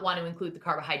then not want to include the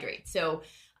carbohydrates. So,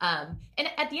 and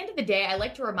at the end of the day, I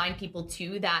like to remind people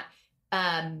too that,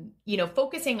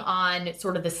 focusing on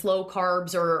sort of the slow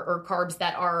carbs or carbs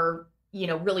that are,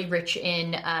 really rich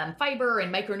in fiber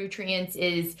and micronutrients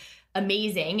is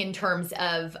amazing in terms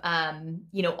of,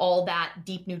 all that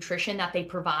deep nutrition that they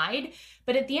provide.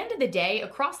 But at the end of the day,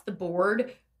 across the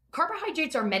board,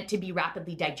 carbohydrates are meant to be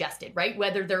rapidly digested, right?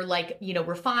 Whether they're like,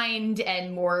 refined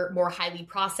and more highly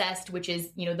processed, which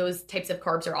is, those types of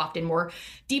carbs are often more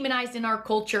demonized in our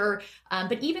culture.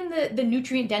 But even the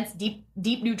nutrient dense,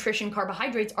 deep nutrition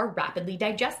carbohydrates are rapidly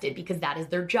digested because that is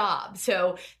their job.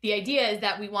 So the idea is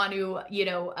that we want to,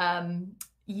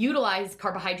 utilize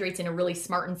carbohydrates in a really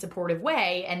smart and supportive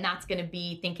way. And that's going to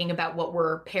be thinking about what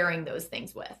we're pairing those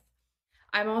things with.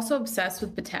 I'm also obsessed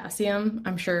with potassium.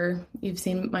 I'm sure you've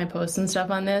seen my posts and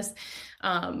stuff on this.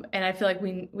 And I feel like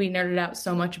we nerded out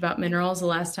so much about minerals the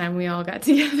last time we all got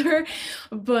together.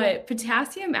 But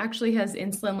potassium actually has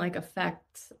insulin-like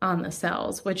effects on the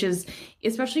cells, which is,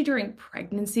 especially during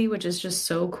pregnancy, which is just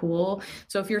so cool.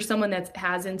 So if you're someone that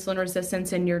has insulin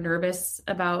resistance and you're nervous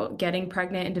about getting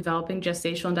pregnant and developing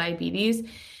gestational diabetes,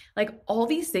 like all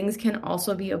these things can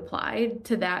also be applied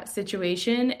to that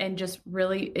situation and just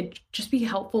be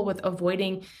helpful with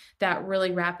avoiding that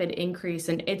really rapid increase.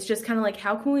 And it's just kind of like,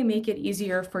 how can we make it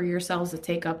easier for your cells to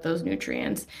take up those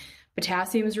nutrients?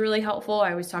 Potassium is really helpful.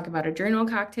 I always talk about adrenal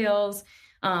cocktails,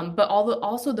 but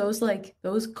also those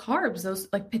carbs, those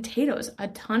like potatoes, a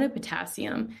ton of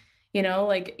potassium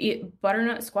like eat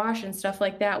butternut squash and stuff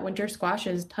like that. Winter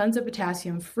squashes, tons of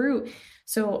potassium, fruit.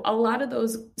 So a lot of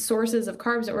those sources of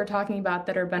carbs that we're talking about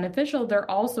that are beneficial, they're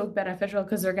also beneficial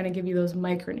because they're going to give you those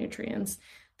micronutrients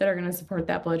that are going to support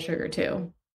that blood sugar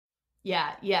too.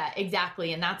 Yeah,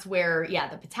 exactly. And that's where,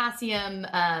 the potassium,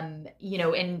 and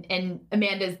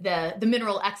Amanda's the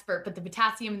mineral expert, but the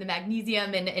potassium, the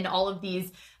magnesium, and all of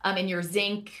these, and your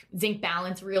zinc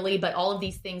balance really, but all of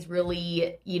these things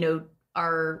really,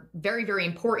 are very, very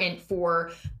important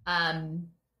for,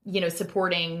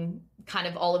 supporting kind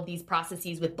of all of these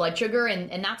processes with blood sugar.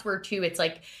 And that's where too,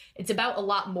 it's about a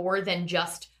lot more than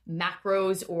just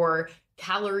macros or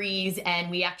calories.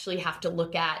 And we actually have to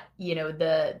look at,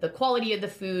 the quality of the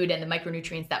food and the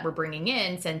micronutrients that we're bringing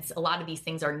in, since a lot of these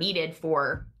things are needed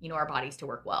for, our bodies to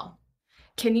work well.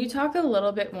 Can you talk a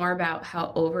little bit more about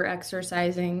how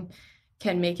over-exercising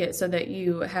can make it so that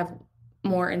you have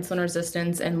more insulin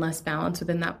resistance and less balance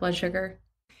within that blood sugar?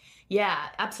 Yeah,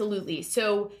 absolutely.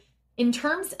 So in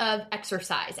terms of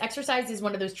exercise is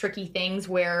one of those tricky things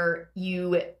where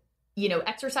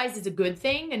exercise is a good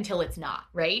thing until it's not,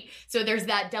 right? So there's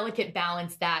that delicate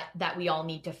balance that we all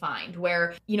need to find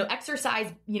where,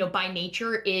 exercise, by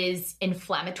nature is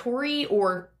inflammatory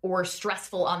or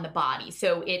stressful on the body.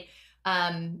 So it,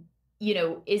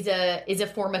 is a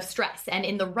form of stress, and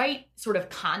in the right sort of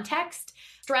context,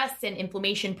 stress and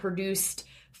inflammation produced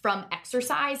from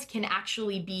exercise can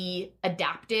actually be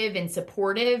adaptive and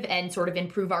supportive and sort of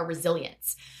improve our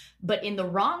resilience. But in the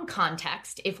wrong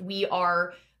context, if we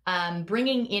are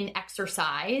bringing in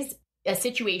exercise, a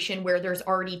situation where there's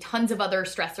already tons of other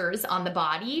stressors on the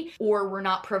body, or we're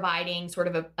not providing sort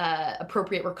of a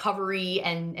appropriate recovery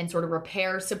and sort of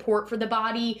repair support for the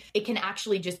body, it can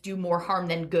actually just do more harm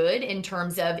than good in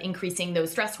terms of increasing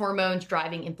those stress hormones,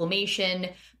 driving inflammation,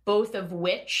 both of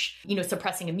which,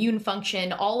 suppressing immune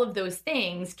function, all of those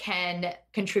things can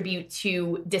contribute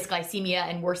to dysglycemia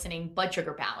and worsening blood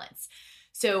sugar balance.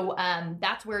 So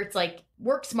that's where it's like,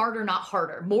 work smarter, not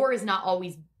harder. More is not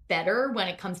always better when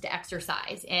it comes to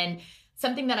exercise. And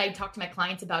something that I talk to my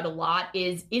clients about a lot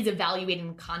is evaluating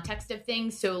the context of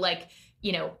things. So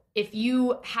if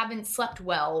you haven't slept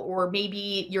well, or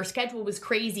maybe your schedule was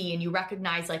crazy and you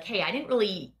recognize hey, I didn't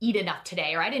really eat enough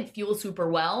today, or I didn't fuel super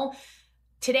well,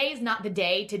 today is not the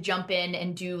day to jump in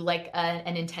and do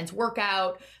an intense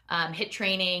workout, HIIT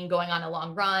training, going on a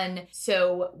long run.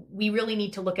 So we really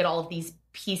need to look at all of these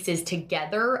pieces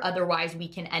together. Otherwise, we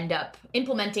can end up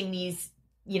implementing these,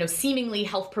 seemingly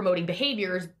health promoting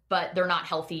behaviors, but they're not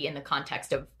healthy in the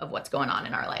context of what's going on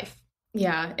in our life.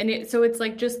 Yeah. And so it's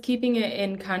just keeping it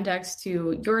in context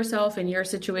to yourself and your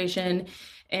situation.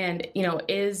 And,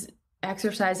 is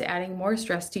exercise adding more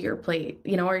stress to your plate?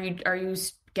 Are you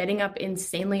getting up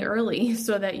insanely early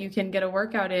so that you can get a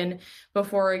workout in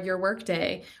before your work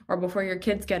day or before your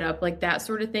kids get up, that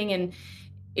sort of thing? And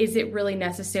is it really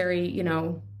necessary,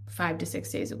 5 to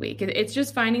 6 days a week? It's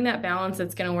just finding that balance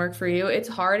that's going to work for you. It's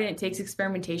hard and it takes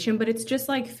experimentation, but it's just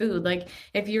like food.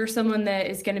 If you're someone that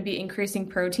is going to be increasing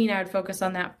protein, I would focus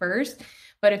on that first.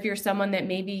 But if you're someone that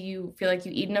maybe you feel like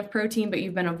you eat enough protein, but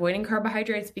you've been avoiding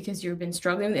carbohydrates because you've been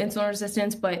struggling with insulin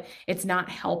resistance, but it's not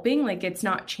helping, it's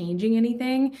not changing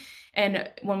anything. And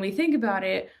when we think about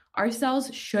it, our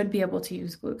cells should be able to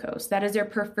use glucose. That is their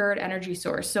preferred energy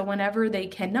source. So whenever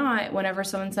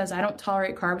someone says, I don't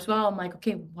tolerate carbs well, I'm like,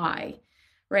 okay, why?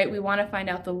 Right? We want to find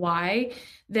out the why,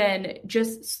 then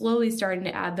just slowly starting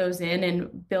to add those in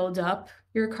and build up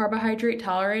your carbohydrate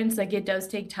tolerance. It does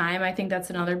take time. I think that's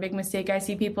another big mistake I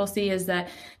see people see, is that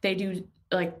they do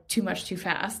too much too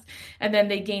fast, and then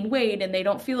they gain weight and they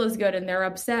don't feel as good and they're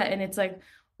upset. And it's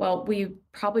well, we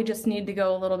probably just need to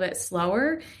go a little bit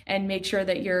slower and make sure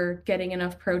that you're getting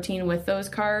enough protein with those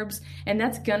carbs. And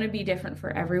that's going to be different for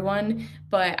everyone.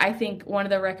 But I think one of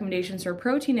the recommendations for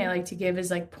protein I like to give is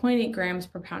 0.8 grams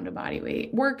per pound of body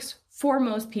weight. Works for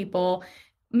most people.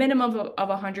 Minimum of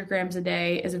 100 grams a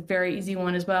day is a very easy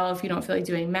one as well if you don't feel like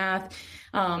doing math.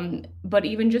 But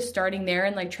even just starting there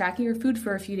and tracking your food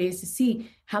for a few days to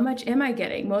see, how much am I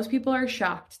getting? Most people are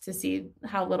shocked to see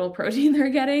how little protein they're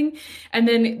getting. And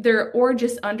then or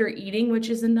just under eating, which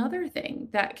is another thing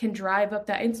that can drive up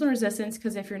that insulin resistance,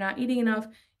 because if you're not eating enough,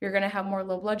 you're going to have more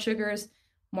low blood sugars,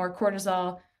 more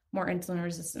cortisol, more insulin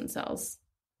resistant cells.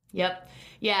 Yep.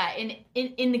 Yeah. And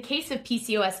in the case of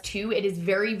PCOS too, it is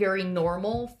very, very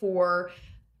normal for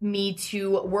me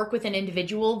to work with an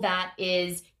individual that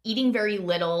is eating very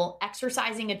little,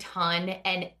 exercising a ton,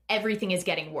 and everything is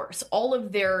getting worse. All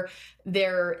of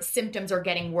their symptoms are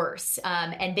getting worse.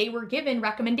 And they were given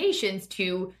recommendations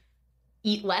to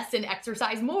eat less and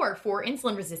exercise more for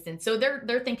insulin resistance. So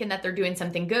they're thinking that they're doing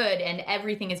something good and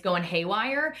everything is going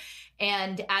haywire.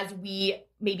 And as we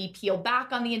maybe peel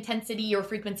back on the intensity or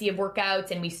frequency of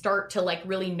workouts and we start to like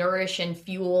really nourish and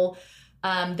fuel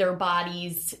their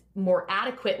bodies more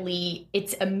adequately,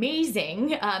 it's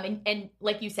amazing. And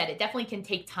like you said, it definitely can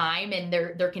take time, and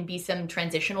there can be some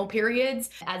transitional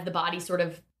periods as the body sort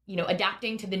of,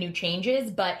 adapting to the new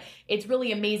changes, but it's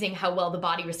really amazing how well the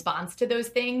body responds to those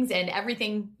things. And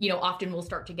everything, often will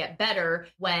start to get better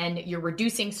when you're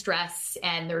reducing stress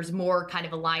and there's more kind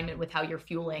of alignment with how you're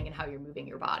fueling and how you're moving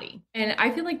your body. And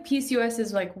I feel like PCOS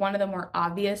is like one of the more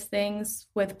obvious things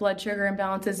with blood sugar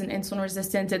imbalances and insulin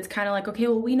resistance. It's kind of like, okay,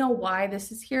 well, we know why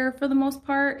this is here for the most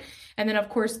part. And then of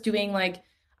course, doing like,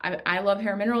 I love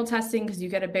hair mineral testing because you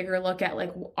get a bigger look at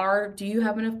like, do you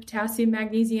have enough potassium,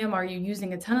 magnesium? Are you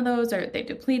using a ton of those? Are they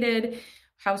depleted?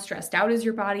 How stressed out is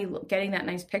your body? Getting that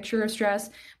nice picture of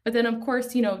stress. But then of course,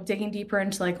 digging deeper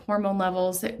into like hormone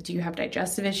levels. Do you have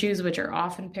digestive issues, which are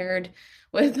often paired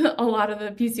with a lot of the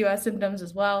PCOS symptoms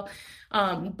as well?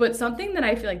 But something that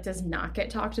I feel like does not get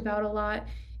talked about a lot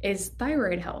is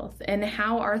thyroid health and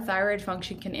how our thyroid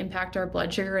function can impact our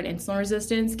blood sugar and insulin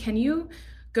resistance. Can you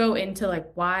go into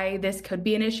like why this could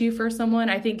be an issue for someone?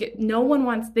 I think no one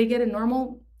wants, they get a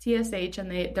normal TSH and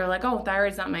they're like, oh,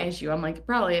 thyroid's not my issue. I'm like, it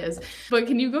probably is. But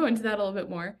can you go into that a little bit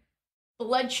more?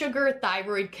 Blood sugar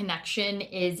thyroid connection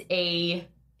is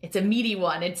it's a meaty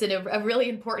one. It's a really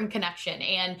important connection.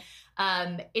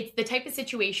 And it's the type of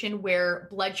situation where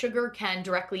blood sugar can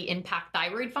directly impact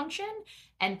thyroid function,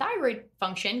 and thyroid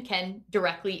function can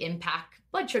directly impact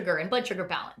blood sugar and blood sugar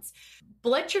balance.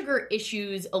 Blood sugar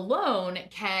issues alone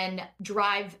can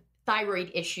drive thyroid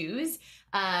issues,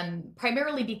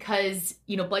 primarily because,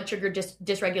 blood sugar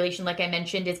dysregulation, like I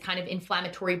mentioned, is kind of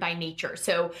inflammatory by nature.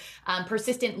 So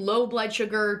persistent low blood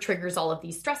sugar triggers all of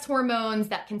these stress hormones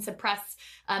that can suppress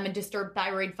and disturb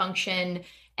thyroid function.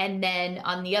 And then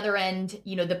on the other end,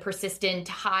 the persistent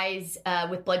highs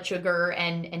with blood sugar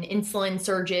and insulin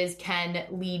surges can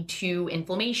lead to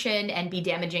inflammation and be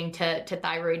damaging to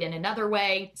thyroid in another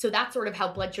way. So that's sort of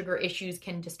how blood sugar issues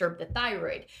can disturb the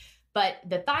thyroid. But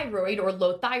the thyroid or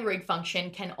low thyroid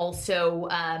function can also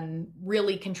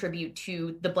really contribute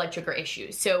to the blood sugar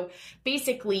issues. So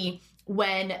basically,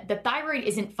 when the thyroid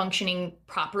isn't functioning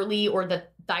properly or the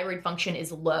thyroid function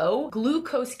is low,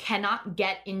 glucose cannot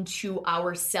get into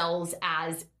our cells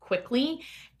as quickly.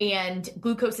 And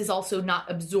glucose is also not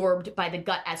absorbed by the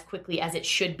gut as quickly as it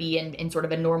should be in sort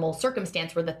of a normal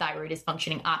circumstance where the thyroid is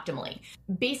functioning optimally.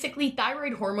 Basically,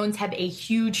 thyroid hormones have a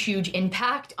huge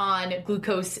impact on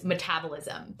glucose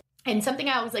metabolism. And something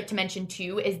I always like to mention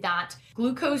too is that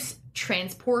glucose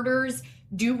transporters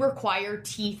do require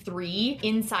T3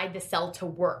 inside the cell to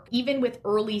work. Even with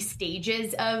early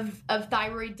stages of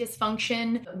thyroid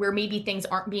dysfunction, where maybe things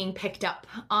aren't being picked up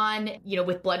on,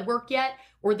 with blood work yet,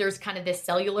 or there's kind of this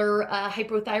cellular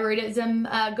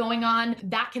hypothyroidism going on,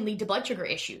 that can lead to blood sugar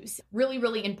issues.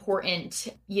 Really important,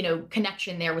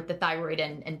 connection there with the thyroid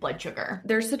and blood sugar.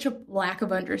 There's such a lack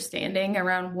of understanding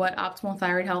around what optimal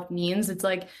thyroid health means. It's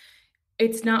like,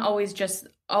 it's not always just,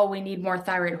 oh, we need more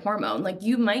thyroid hormone. Like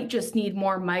you might just need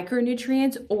more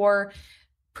micronutrients or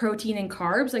protein and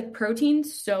carbs. Like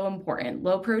protein's so important.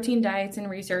 Low protein diets and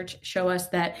research show us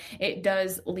that it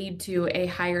does lead to a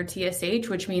higher TSH,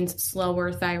 which means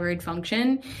slower thyroid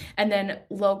function. And then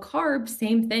low carbs,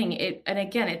 same thing. And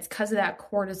again, it's because of that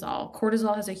cortisol.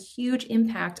 Cortisol has a huge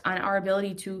impact on our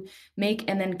ability to make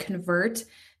and then convert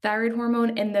thyroid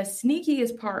hormone. And the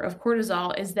sneakiest part of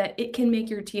cortisol is that it can make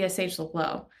your TSH look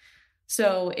low.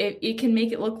 So it can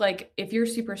make it look like if you're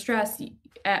super stressed,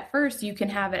 at first you can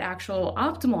have an actual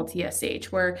optimal TSH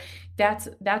where that's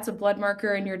a blood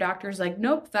marker and your doctor's like,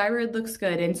 nope, thyroid looks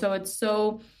good. And so it's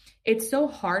so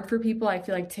hard for people, I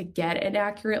feel like, to get an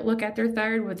accurate look at their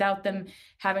thyroid without them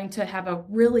having to have a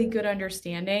really good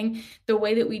understanding. The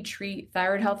way that we treat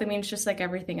thyroid health, I mean, it's just like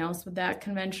everything else with that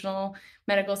conventional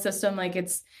medical system. Like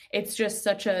it's just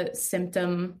such a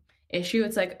symptom issue.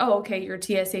 It's like, oh, okay, your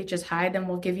TSH is high, then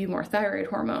we'll give you more thyroid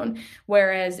hormone.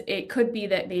 Whereas it could be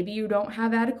that maybe you don't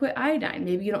have adequate iodine.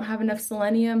 Maybe you don't have enough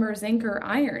selenium or zinc or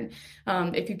iron.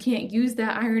 If you can't use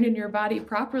that iron in your body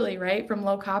properly, right, from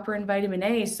low copper and vitamin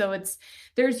A. So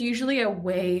there's usually a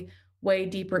way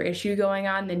deeper issue going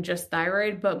on than just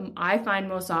thyroid, but I find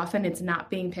most often it's not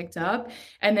being picked up.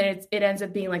 And then it ends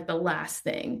up being like the last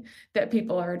thing that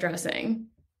people are addressing.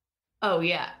 Oh,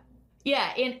 yeah.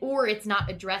 Yeah, or it's not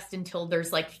addressed until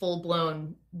there's like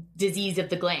full-blown disease of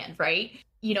the gland, right?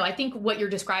 I think what you're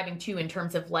describing too in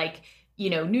terms of like,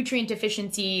 nutrient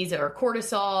deficiencies or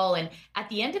cortisol, and at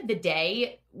the end of the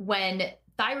day, when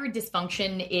thyroid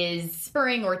dysfunction is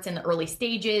occurring or it's in the early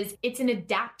stages, it's an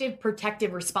adaptive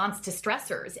protective response to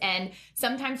stressors. And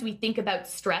sometimes we think about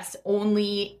stress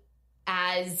only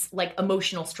as like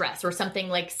emotional stress or something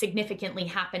like significantly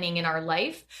happening in our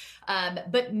life.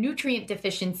 But nutrient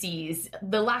deficiencies,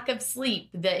 the lack of sleep,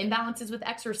 the imbalances with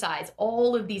exercise,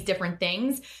 all of these different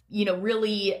things,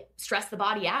 really stress the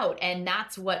body out. And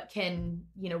that's what can,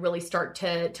 really start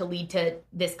to lead to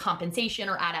this compensation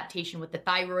or adaptation with the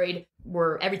thyroid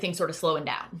where everything's sort of slowing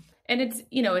down. And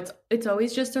it's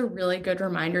always just a really good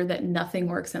reminder that nothing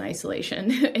works in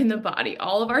isolation in the body.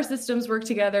 All of our systems work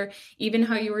together. Even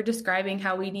how you were describing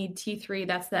how we need T3,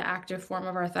 that's the active form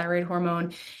of our thyroid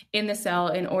hormone in the cell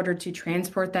in order to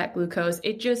transport that glucose.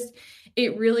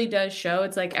 It really does show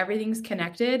it's like everything's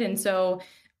connected. And so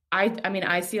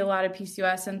I see a lot of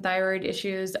PCOS and thyroid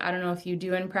issues. I don't know if you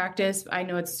do in practice. I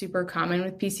know it's super common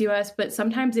with PCOS, but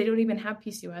sometimes they don't even have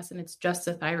PCOS and it's just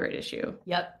a thyroid issue.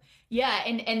 Yep. Yeah.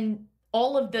 And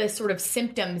all of the sort of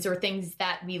symptoms or things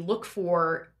that we look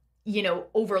for,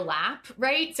 overlap,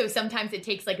 right? So sometimes it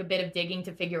takes like a bit of digging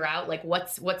to figure out like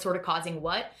what's sort of causing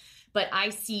what. But I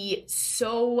see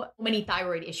so many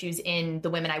thyroid issues in the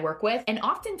women I work with. And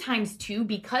oftentimes too,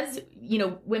 because,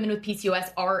 women with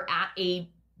PCOS are at a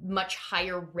much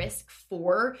higher risk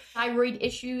for thyroid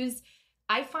issues,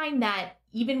 I find that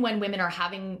even when women are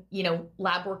having,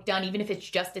 lab work done, even if it's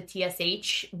just a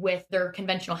TSH with their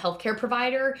conventional healthcare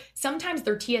provider, sometimes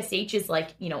their TSH is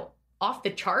like, off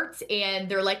the charts and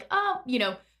they're like, oh,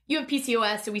 you have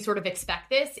PCOS, so we sort of expect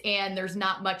this, and there's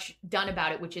not much done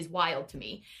about it, which is wild to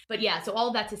me. But yeah, so all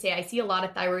of that to say, I see a lot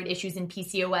of thyroid issues in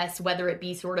PCOS, whether it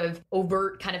be sort of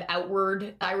overt kind of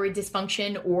outward thyroid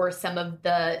dysfunction or some of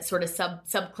the sort of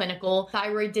subclinical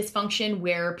thyroid dysfunction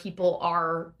where people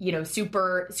are,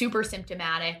 super, super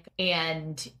symptomatic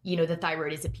and, the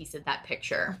thyroid is a piece of that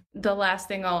picture. The last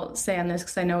thing I'll say on this,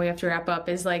 because I know we have to wrap up,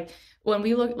 is like when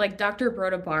we look like Dr.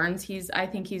 Broda Barnes, I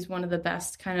think he's one of the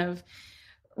best kind of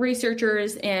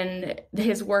researchers, and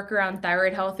his work around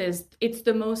thyroid health it's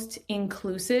the most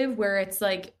inclusive, where it's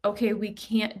like, okay, we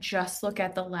can't just look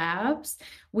at the labs.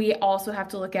 We also have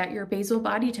to look at your basal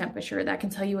body temperature. That can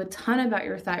tell you a ton about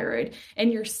your thyroid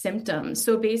and your symptoms.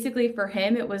 So basically for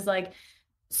him, it was like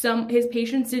his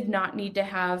patients did not need to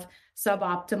have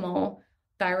suboptimal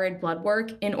thyroid blood work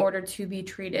in order to be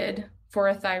treated for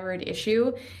a thyroid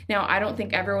issue. Now, I don't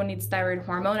think everyone needs thyroid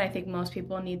hormone. I think most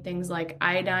people need things like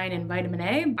iodine and vitamin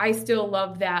A. I still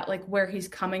love that, like where he's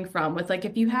coming from with like,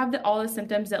 if you have all the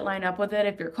symptoms that line up with it,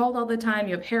 if you're cold all the time,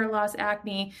 you have hair loss,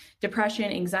 acne,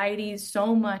 depression, anxiety,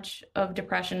 so much of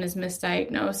depression is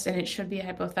misdiagnosed and it should be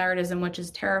hypothyroidism, which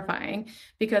is terrifying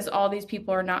because all these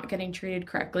people are not getting treated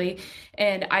correctly.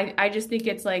 And I just think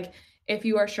it's like, if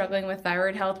you are struggling with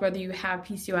thyroid health, whether you have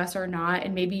PCOS or not,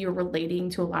 and maybe you're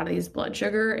relating to a lot of these blood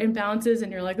sugar imbalances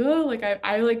and you're like, oh, like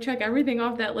I like check everything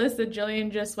off that list that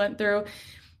Jillian just went through.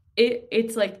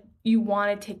 It's like you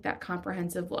want to take that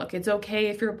comprehensive look. It's okay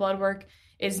if your blood work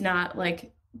is not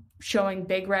like showing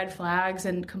big red flags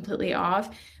and completely off.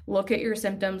 Look at your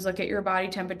symptoms, look at your body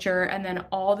temperature, and then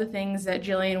all the things that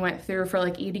Jillian went through for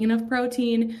like eating enough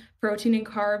protein and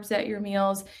carbs at your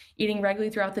meals, eating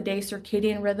regularly throughout the day,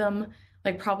 circadian rhythm,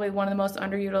 like probably one of the most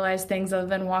underutilized things other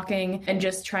than walking, and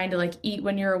just trying to like eat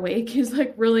when you're awake is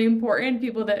like really important.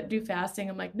 People that do fasting,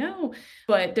 I'm like, no,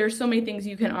 but there's so many things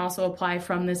you can also apply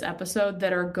from this episode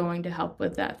that are going to help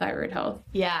with that thyroid health.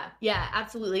 Yeah,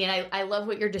 absolutely. And I love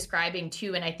what you're describing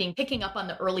too. And I think picking up on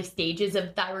the early stages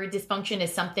of thyroid dysfunction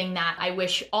is something that I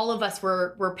wish all of us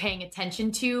were paying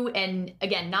attention to. And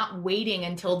again, not waiting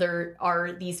until there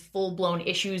are these full-blown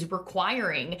issues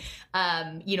requiring,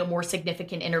 more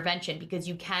significant intervention, because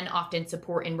you can often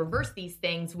support and reverse these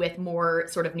things with more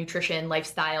sort of nutrition,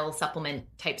 lifestyle, supplement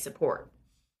type support.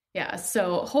 Yeah,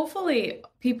 so hopefully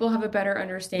people have a better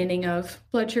understanding of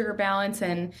blood sugar balance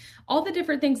and all the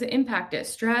different things that impact it: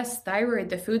 stress, thyroid,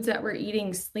 the foods that we're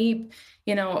eating, sleep,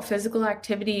 physical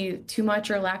activity, too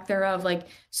much or lack thereof. Like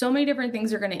so many different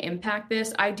things are going to impact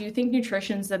this. I do think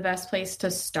nutrition's the best place to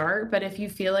start, but if you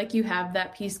feel like you have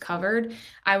that piece covered,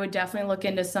 I would definitely look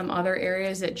into some other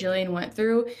areas that Jillian went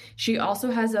through. She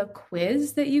also has a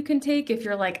quiz that you can take if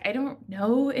you're like, I don't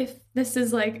know if this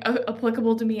is like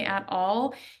applicable to me at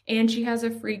all. And she has a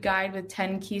free guide with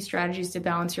 10 key strategies to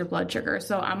balance your blood sugar.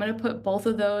 So I'm going to put both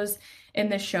of those in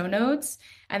the show notes.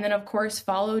 And then of course,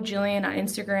 follow Jillian on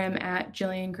Instagram at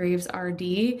Jillian Greaves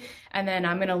RD. And then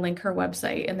I'm going to link her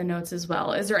website in the notes as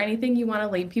well. Is there anything you want to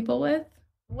leave people with?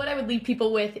 What I would leave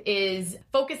people with is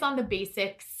focus on the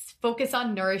basics, focus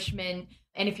on nourishment.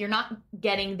 And if you're not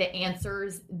getting the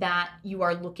answers that you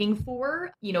are looking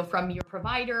for, from your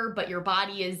provider, but your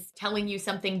body is telling you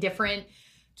something different,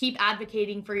 keep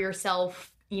advocating for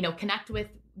yourself, connect with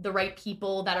the right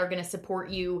people that are going to support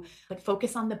you, but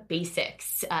focus on the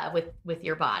basics with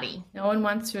your body. No one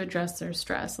wants to address their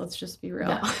stress. Let's just be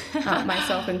real,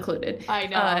 myself included. I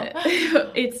know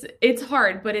it's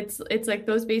hard, but it's like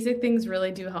those basic things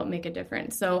really do help make a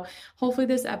difference. So hopefully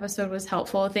this episode was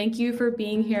helpful. Thank you for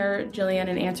being here, Jillian,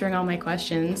 and answering all my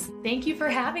questions. Thank you for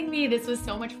having me. This was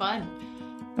so much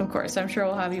fun. Of course, I'm sure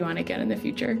we'll have you on again in the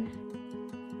future.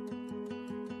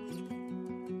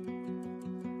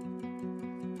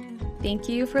 Thank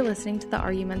you for listening to the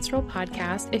Are You Menstrual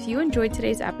podcast. If you enjoyed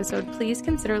today's episode, please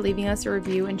consider leaving us a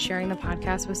review and sharing the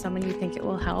podcast with someone you think it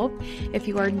will help. If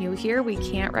you are new here, we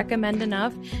can't recommend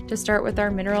enough to start with our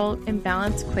mineral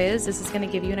imbalance quiz. This is going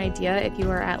to give you an idea if you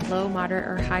are at low, moderate,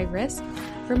 or high risk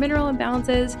for mineral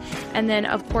imbalances. And then,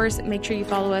 of course, make sure you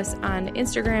follow us on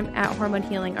Instagram at Hormone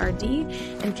Healing RD,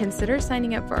 and consider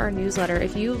signing up for our newsletter.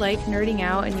 If you like nerding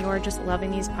out and you are just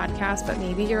loving these podcasts, but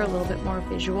maybe you're a little bit more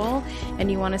visual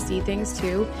and you want to see things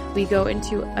too, we go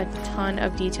into a ton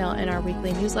of detail in our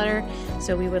weekly newsletter.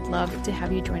 So we would love to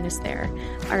have you join us there.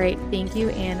 All right. Thank you.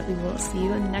 And we will see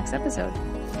you in the next episode.